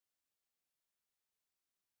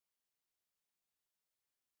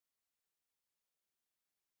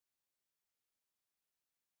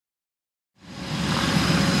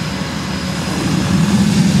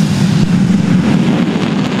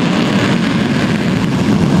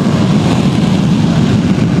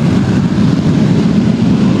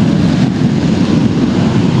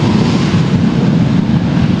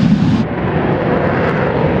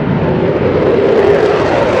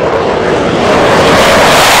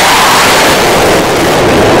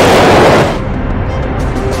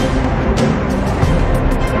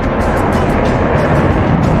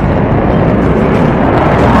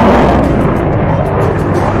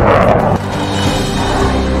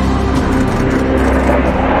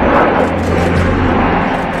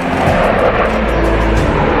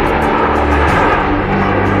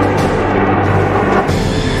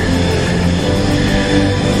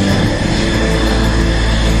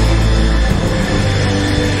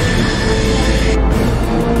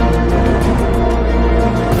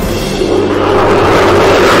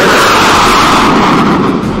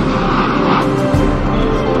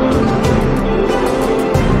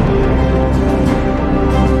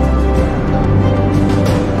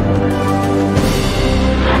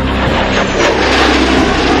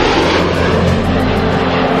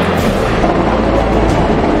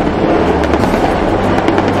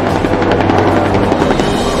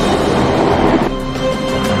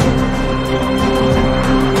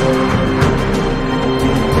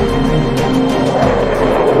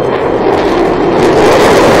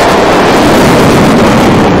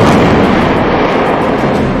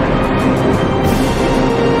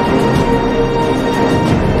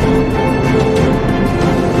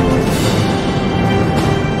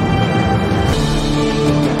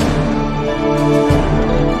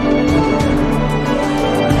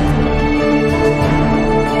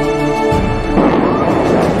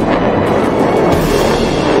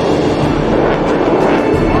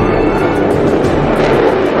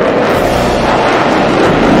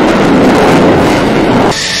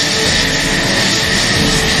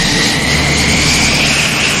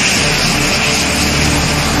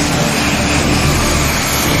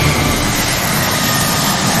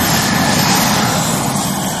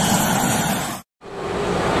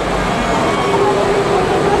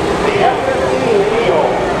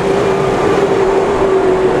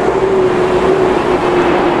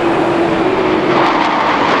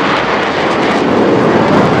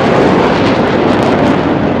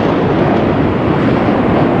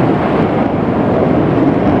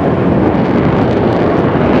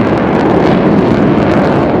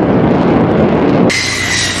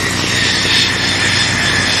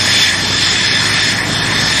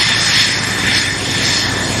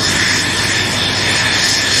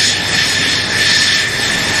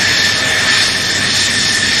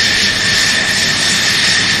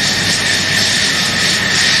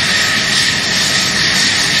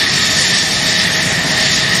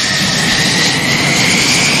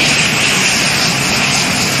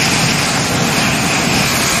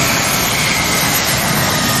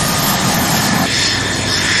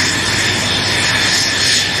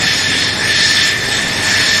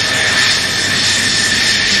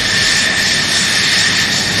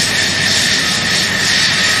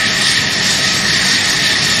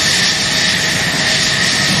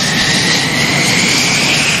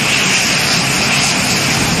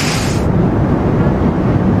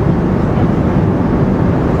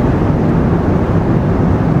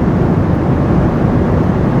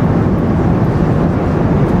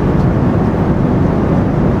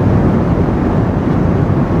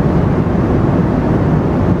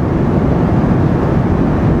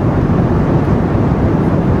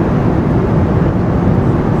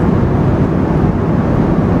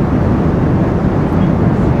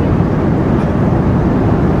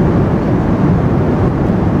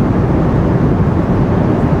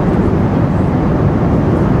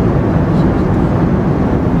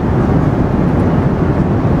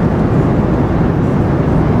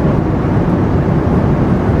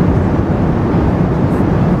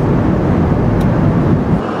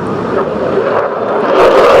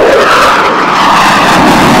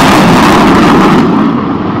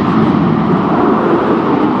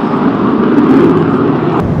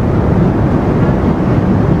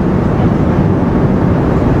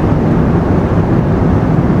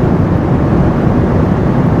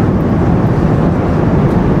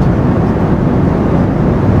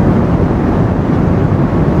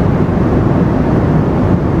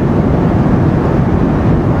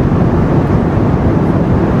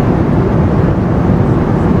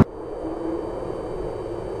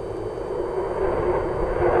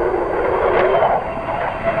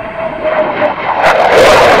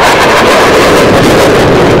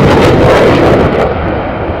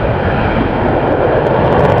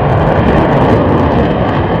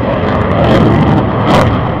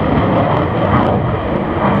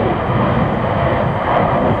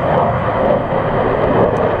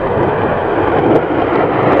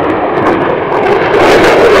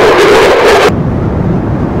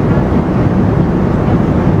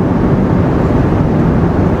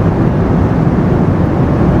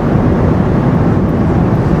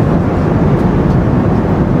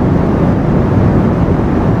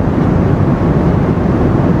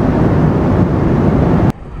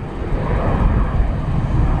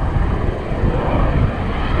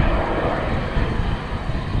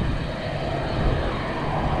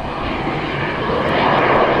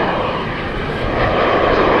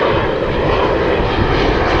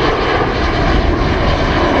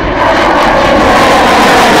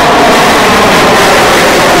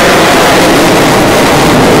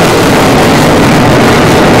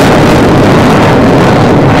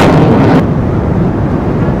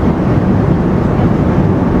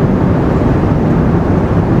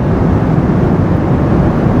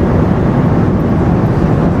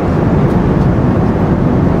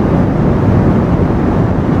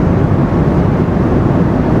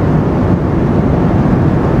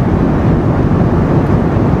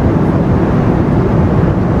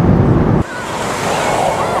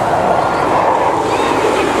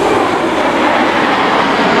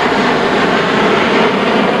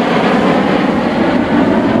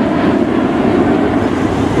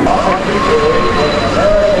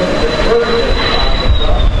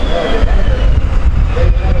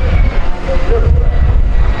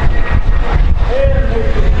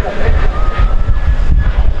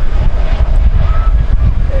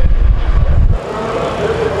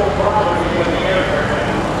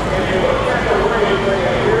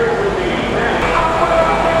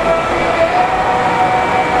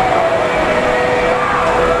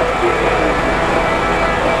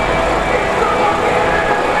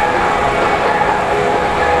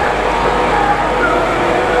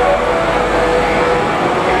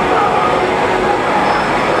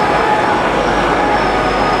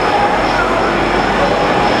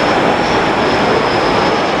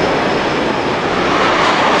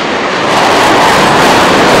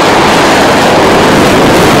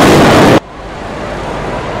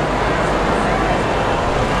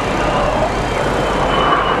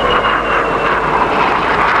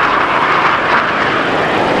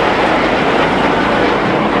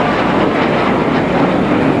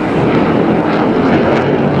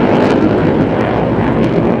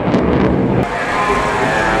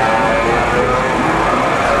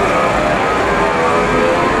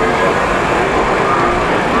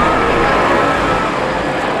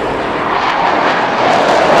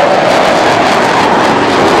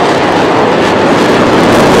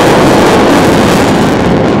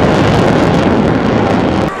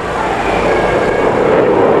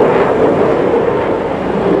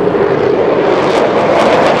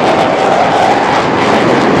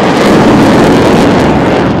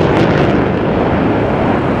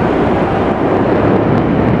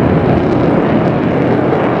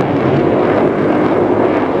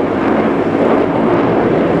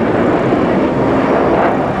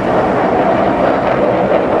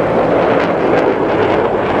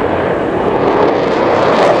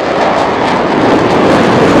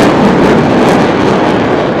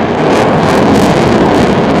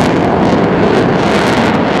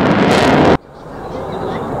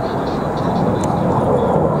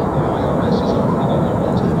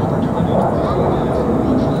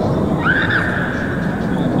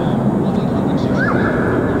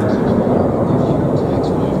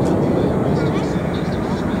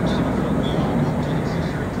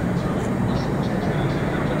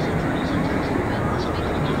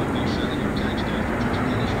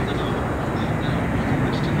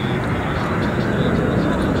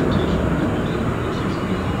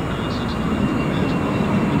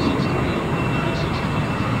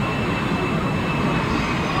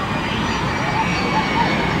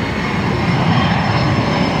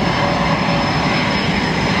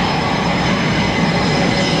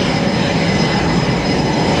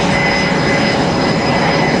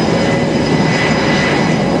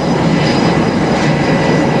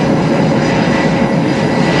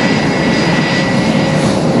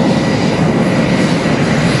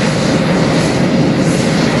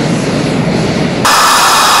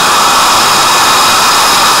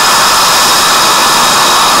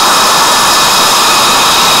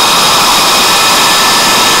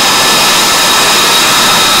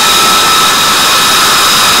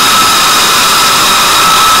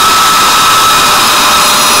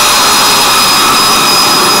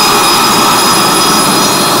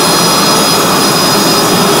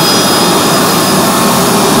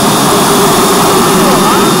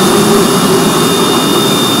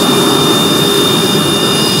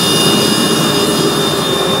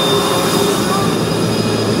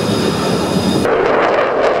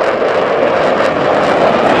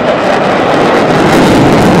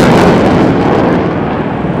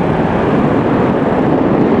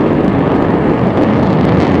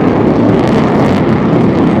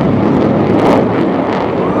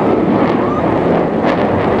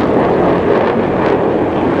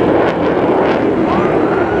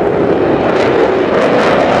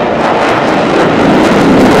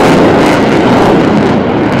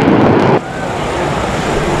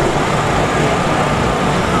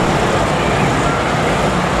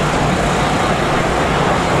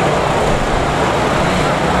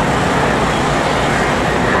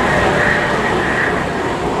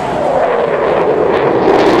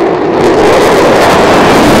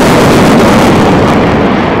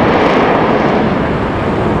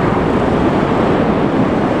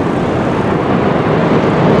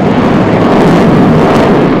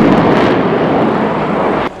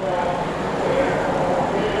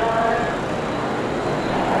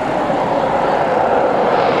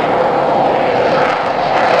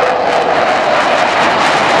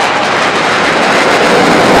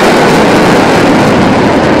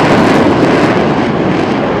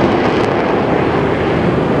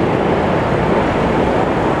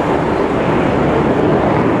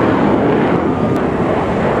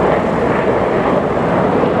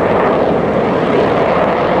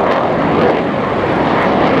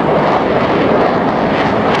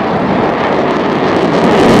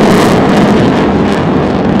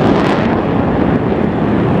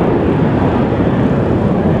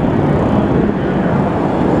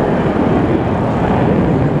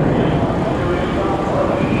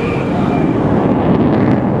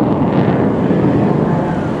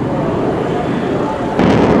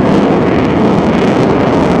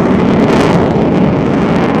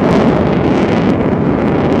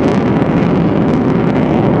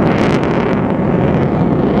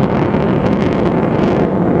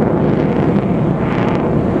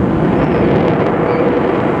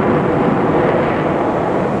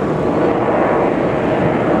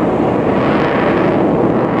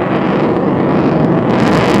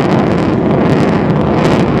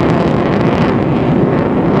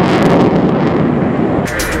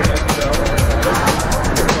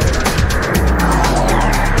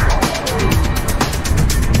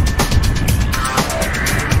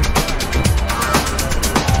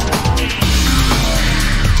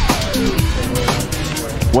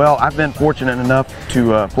 Well, I've been fortunate enough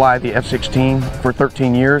to fly the F-16 for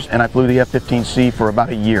 13 years, and I flew the F-15C for about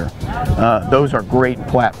a year. Those are great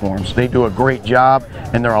platforms. They do a great job,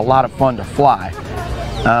 and they're a lot of fun to fly.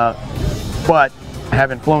 But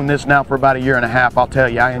having flown this now for about a year and a half, I'll tell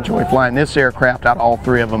you, I enjoy flying this aircraft out of all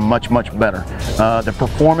three of them much better. The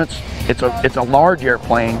performance, it's a large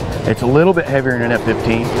airplane. It's a little bit heavier than an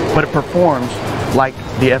F-15, but it performs like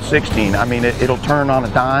the F-16. I mean, it'll turn on a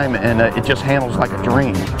dime, and it just handles like a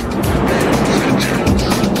dream.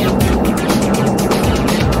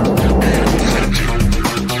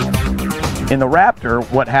 In the Raptor,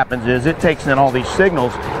 what happens is it takes in all these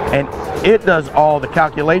signals, and it does all the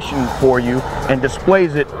calculation for you and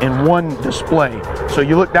displays it in one display. So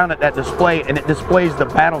you look down at that display and it displays the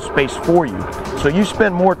battle space for you. So you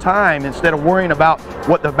spend more time, instead of worrying about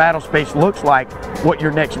what the battle space looks like, what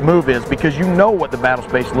your next move is, because you know what the battle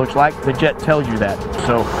space looks like. The jet tells you that.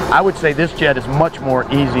 So I would say this jet is much more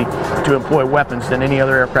easy to employ weapons than any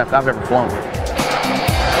other aircraft I've ever flown.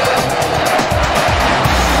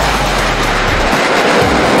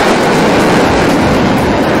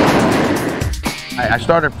 I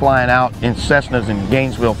started flying out in Cessnas in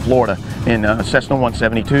Gainesville, Florida, in Cessna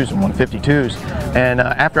 172s and 152s. And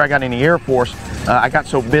after I got in the Air Force, I got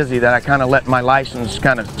so busy that I kind of let my license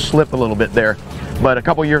kind of slip a little bit there. But a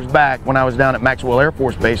couple years back, when I was down at Maxwell Air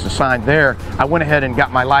Force Base assigned there, I went ahead and got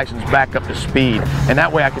my license back up to speed. And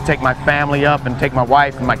that way I could take my family up and take my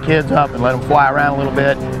wife and my kids up and let them fly around a little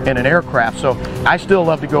bit in an aircraft. So I still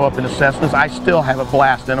love to go up in the Cessnas. I still have a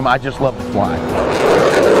blast in them. I just love to fly.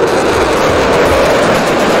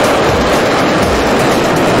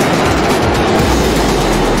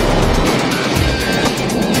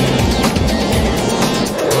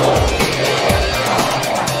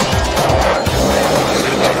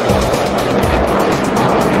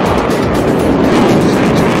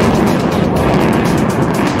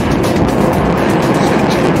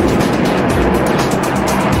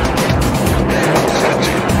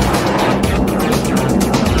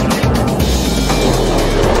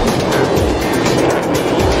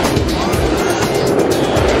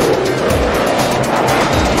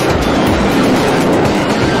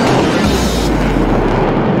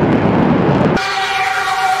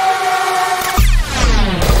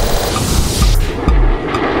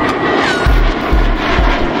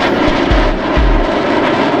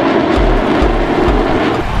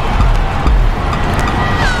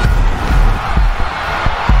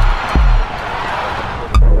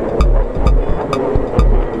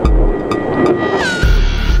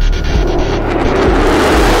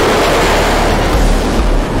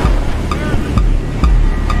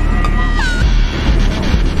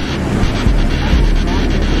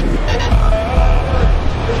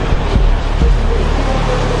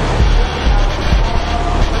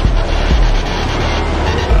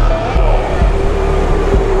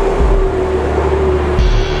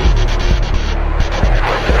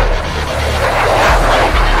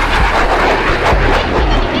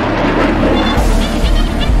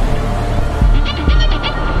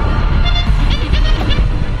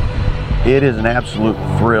 It is an absolute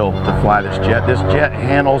thrill to fly this jet. This jet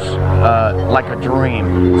handles like a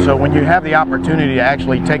dream. So when you have the opportunity to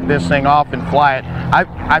actually take this thing off and fly it,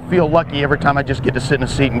 I feel lucky every time I just get to sit in a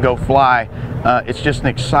seat and go fly. It's just an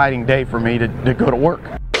exciting day for me to go to work.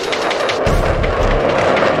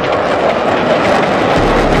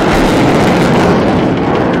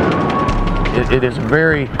 It is a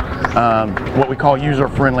very, what we call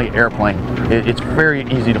user-friendly airplane. It's very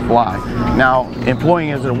easy to fly. Now, employing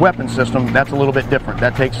it as a weapon system, that's a little bit different.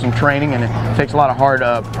 That takes some training, and it takes a lot of hard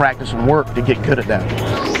practice and work to get good at that.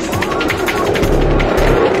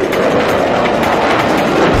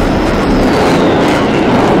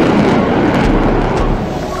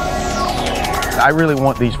 I really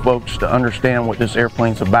want these folks to understand what this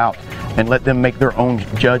airplane's about and let them make their own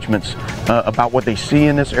judgments about what they see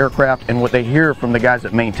in this aircraft and what they hear from the guys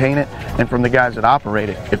that maintain it and from the guys that operate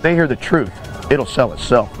it. If they hear the truth, it'll sell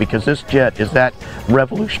itself, because this jet is that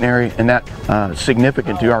revolutionary and that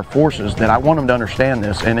significant to our forces that I want them to understand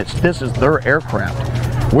this, and this is their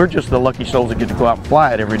aircraft. We're just the lucky souls that get to go out and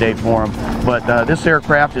fly it every day for them, but this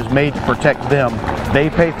aircraft is made to protect them. They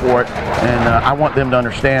pay for it, and I want them to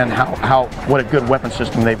understand what a good weapon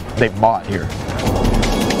system they've bought here.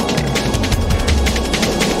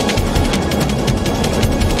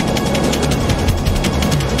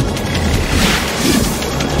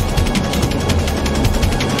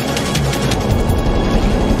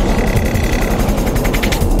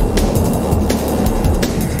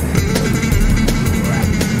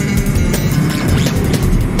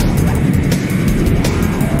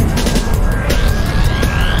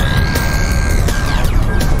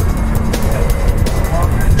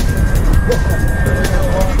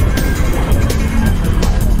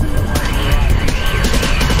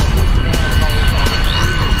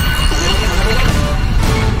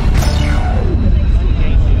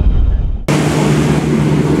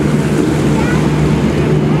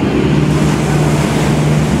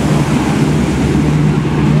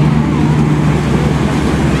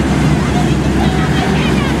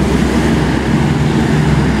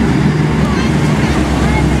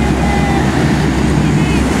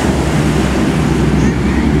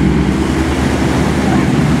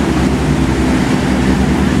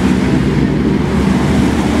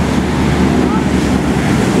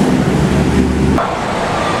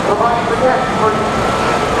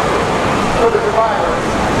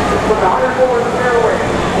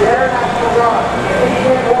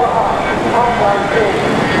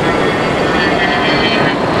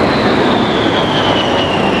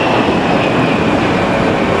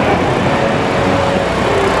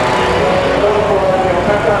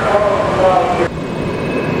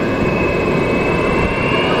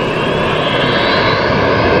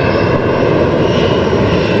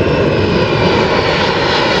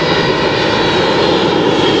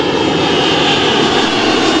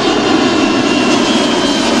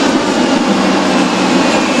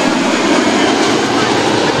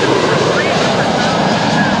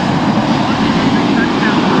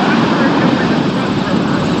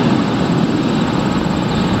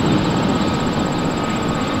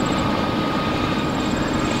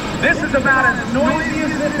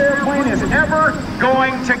 plane is ever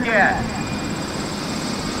going to get.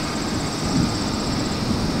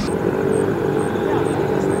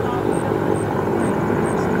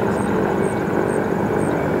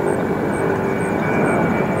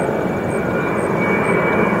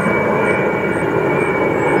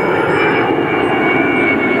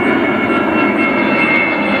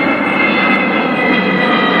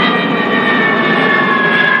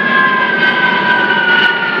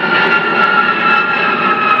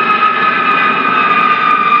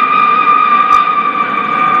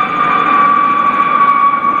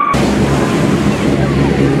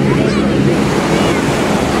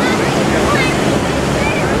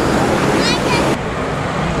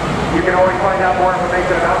 You can always find out more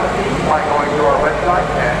information about the team by going to our website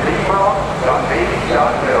at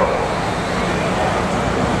leapfrog.navy.mil.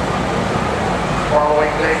 Following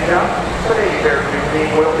today's jump, the Navy Parachute team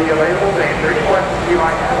will be available to answer any questions you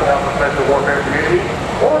might have about the special warfare community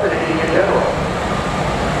or the Navy in general.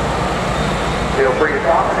 Feel free to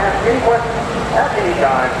stop and ask any questions at any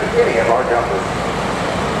time to any of our jumpers.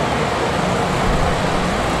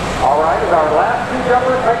 All right, as our last two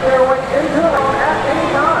jumpers make their way into the zone at any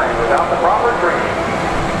time without the proper training.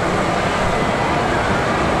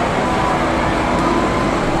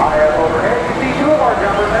 High up overhead, you see two of our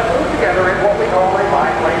jumpers that move together in what we call a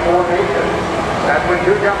biplane formation. That's when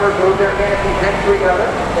two jumpers move their canopies next to each other,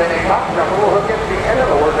 then a top jumper will hook into the end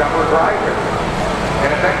of the lower jumper's riser.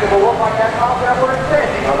 An effective will look like that top jumper is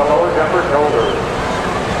standing on the lower jumper's shoulders.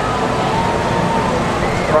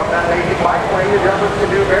 From that basic biplane, the jumpers can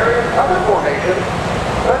do various other formations,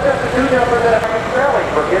 such as the two jumpers that have trailing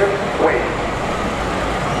for his weight.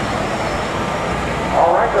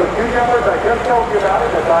 All right, those two jumpers I just told you about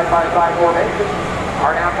in the side-by-side formation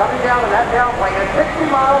are now coming down in that downplane at 60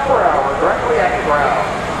 miles per hour, directly at the ground.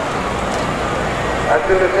 As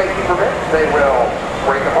soon as safety permits, they will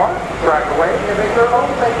break apart, track away, and make their own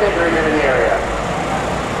safe entry into the area.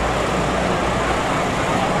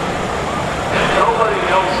 Nobody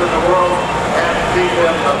else in the world has seen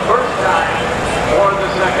them the first time or the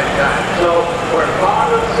second time. So we're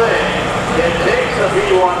fond of saying it takes a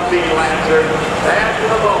B-1B Lancer back to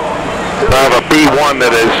the bone. I have a B-1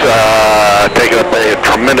 that is taking up a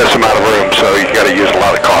tremendous amount of room, so you got to use a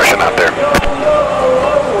lot of caution out there.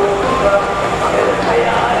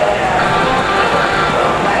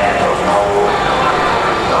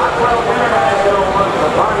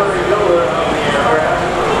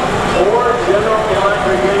 General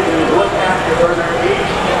Electric engines look after their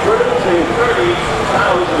each producing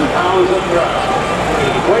 30,000 pounds of thrust.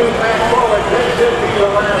 Wings back forward, this should be the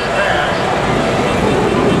last pass.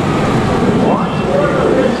 Watch for the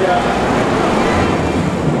pitch up.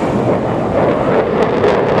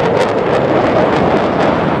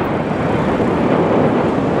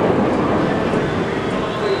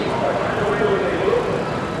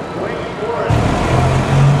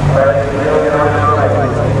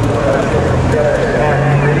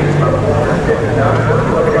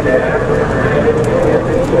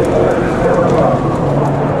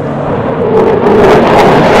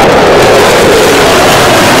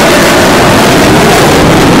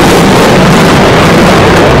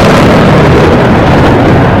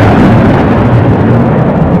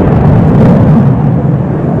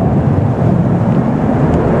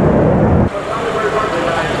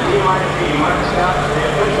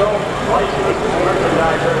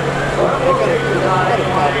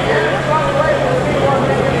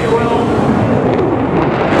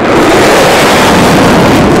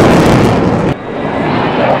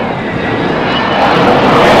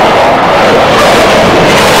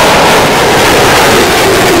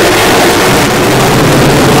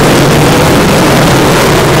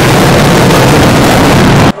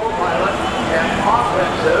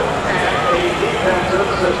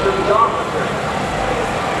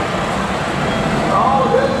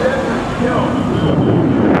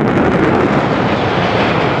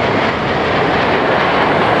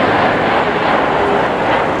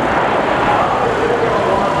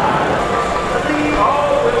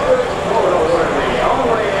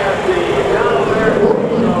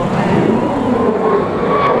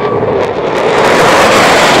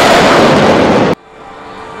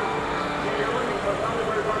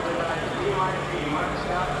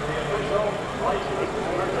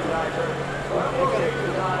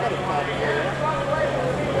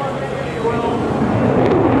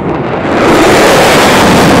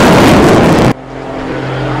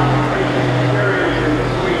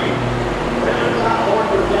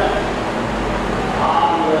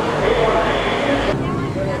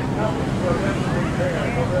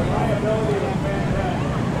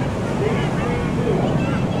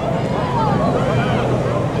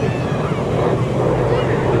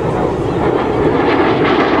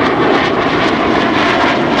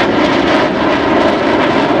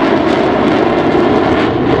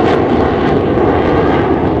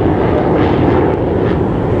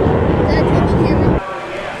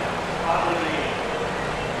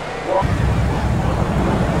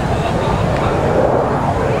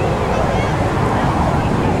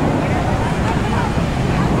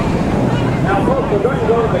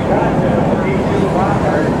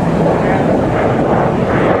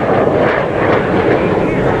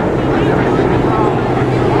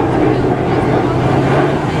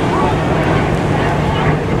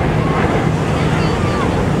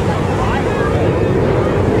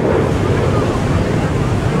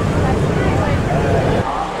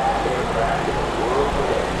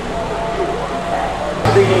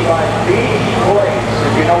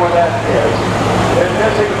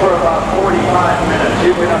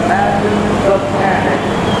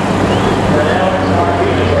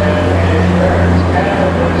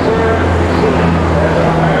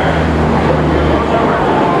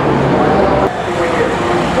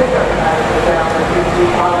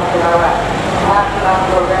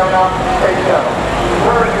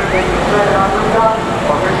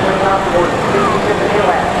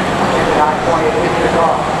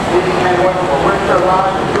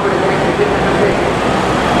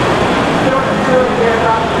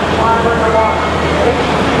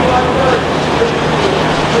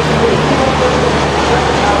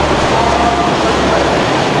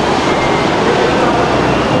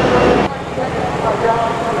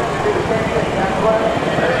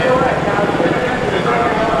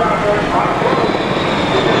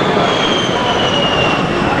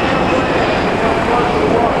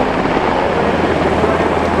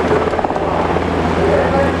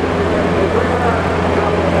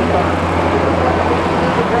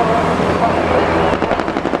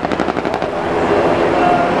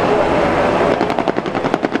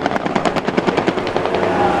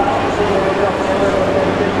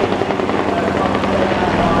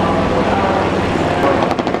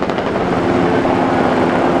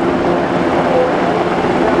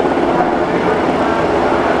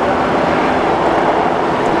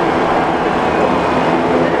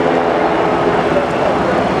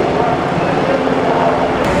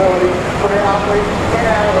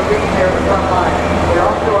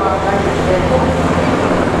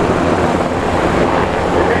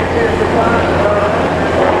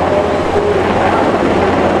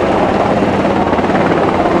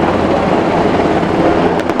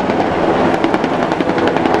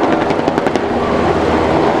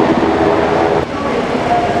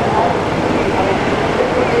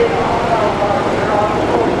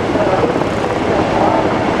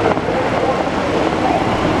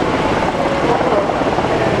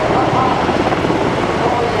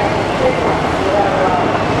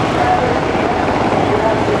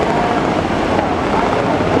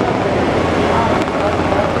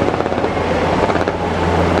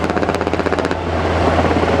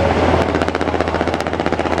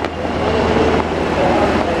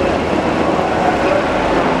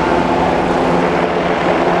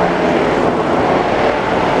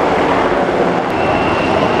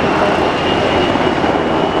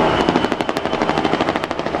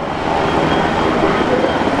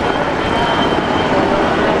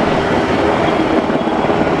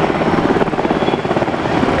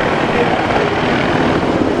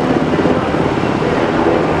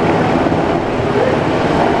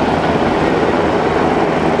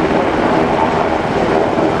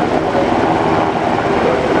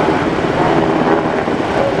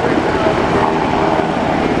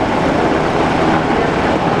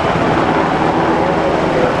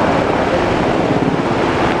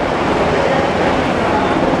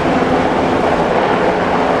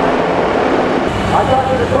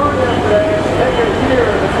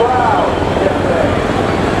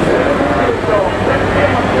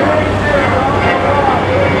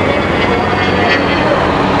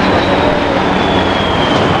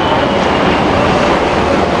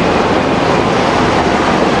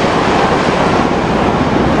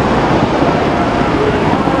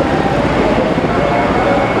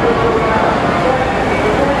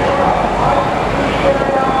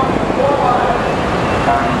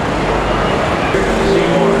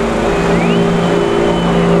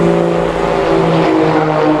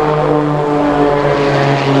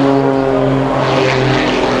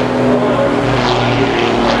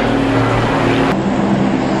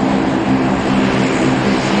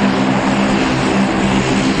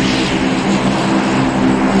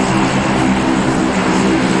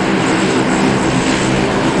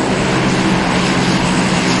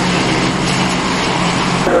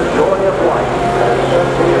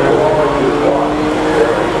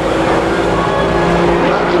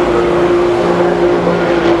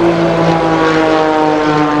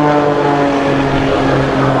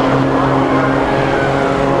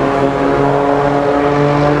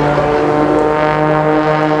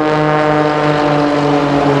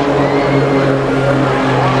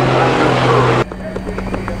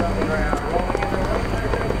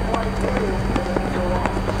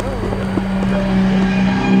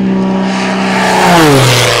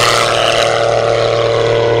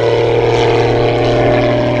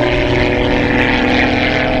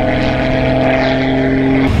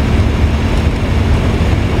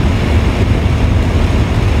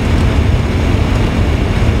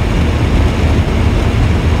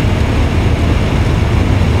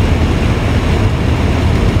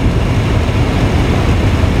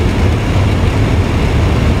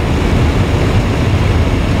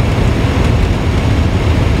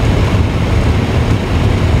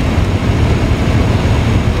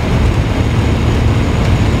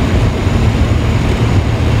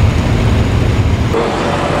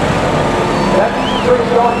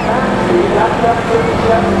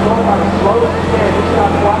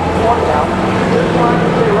 going down.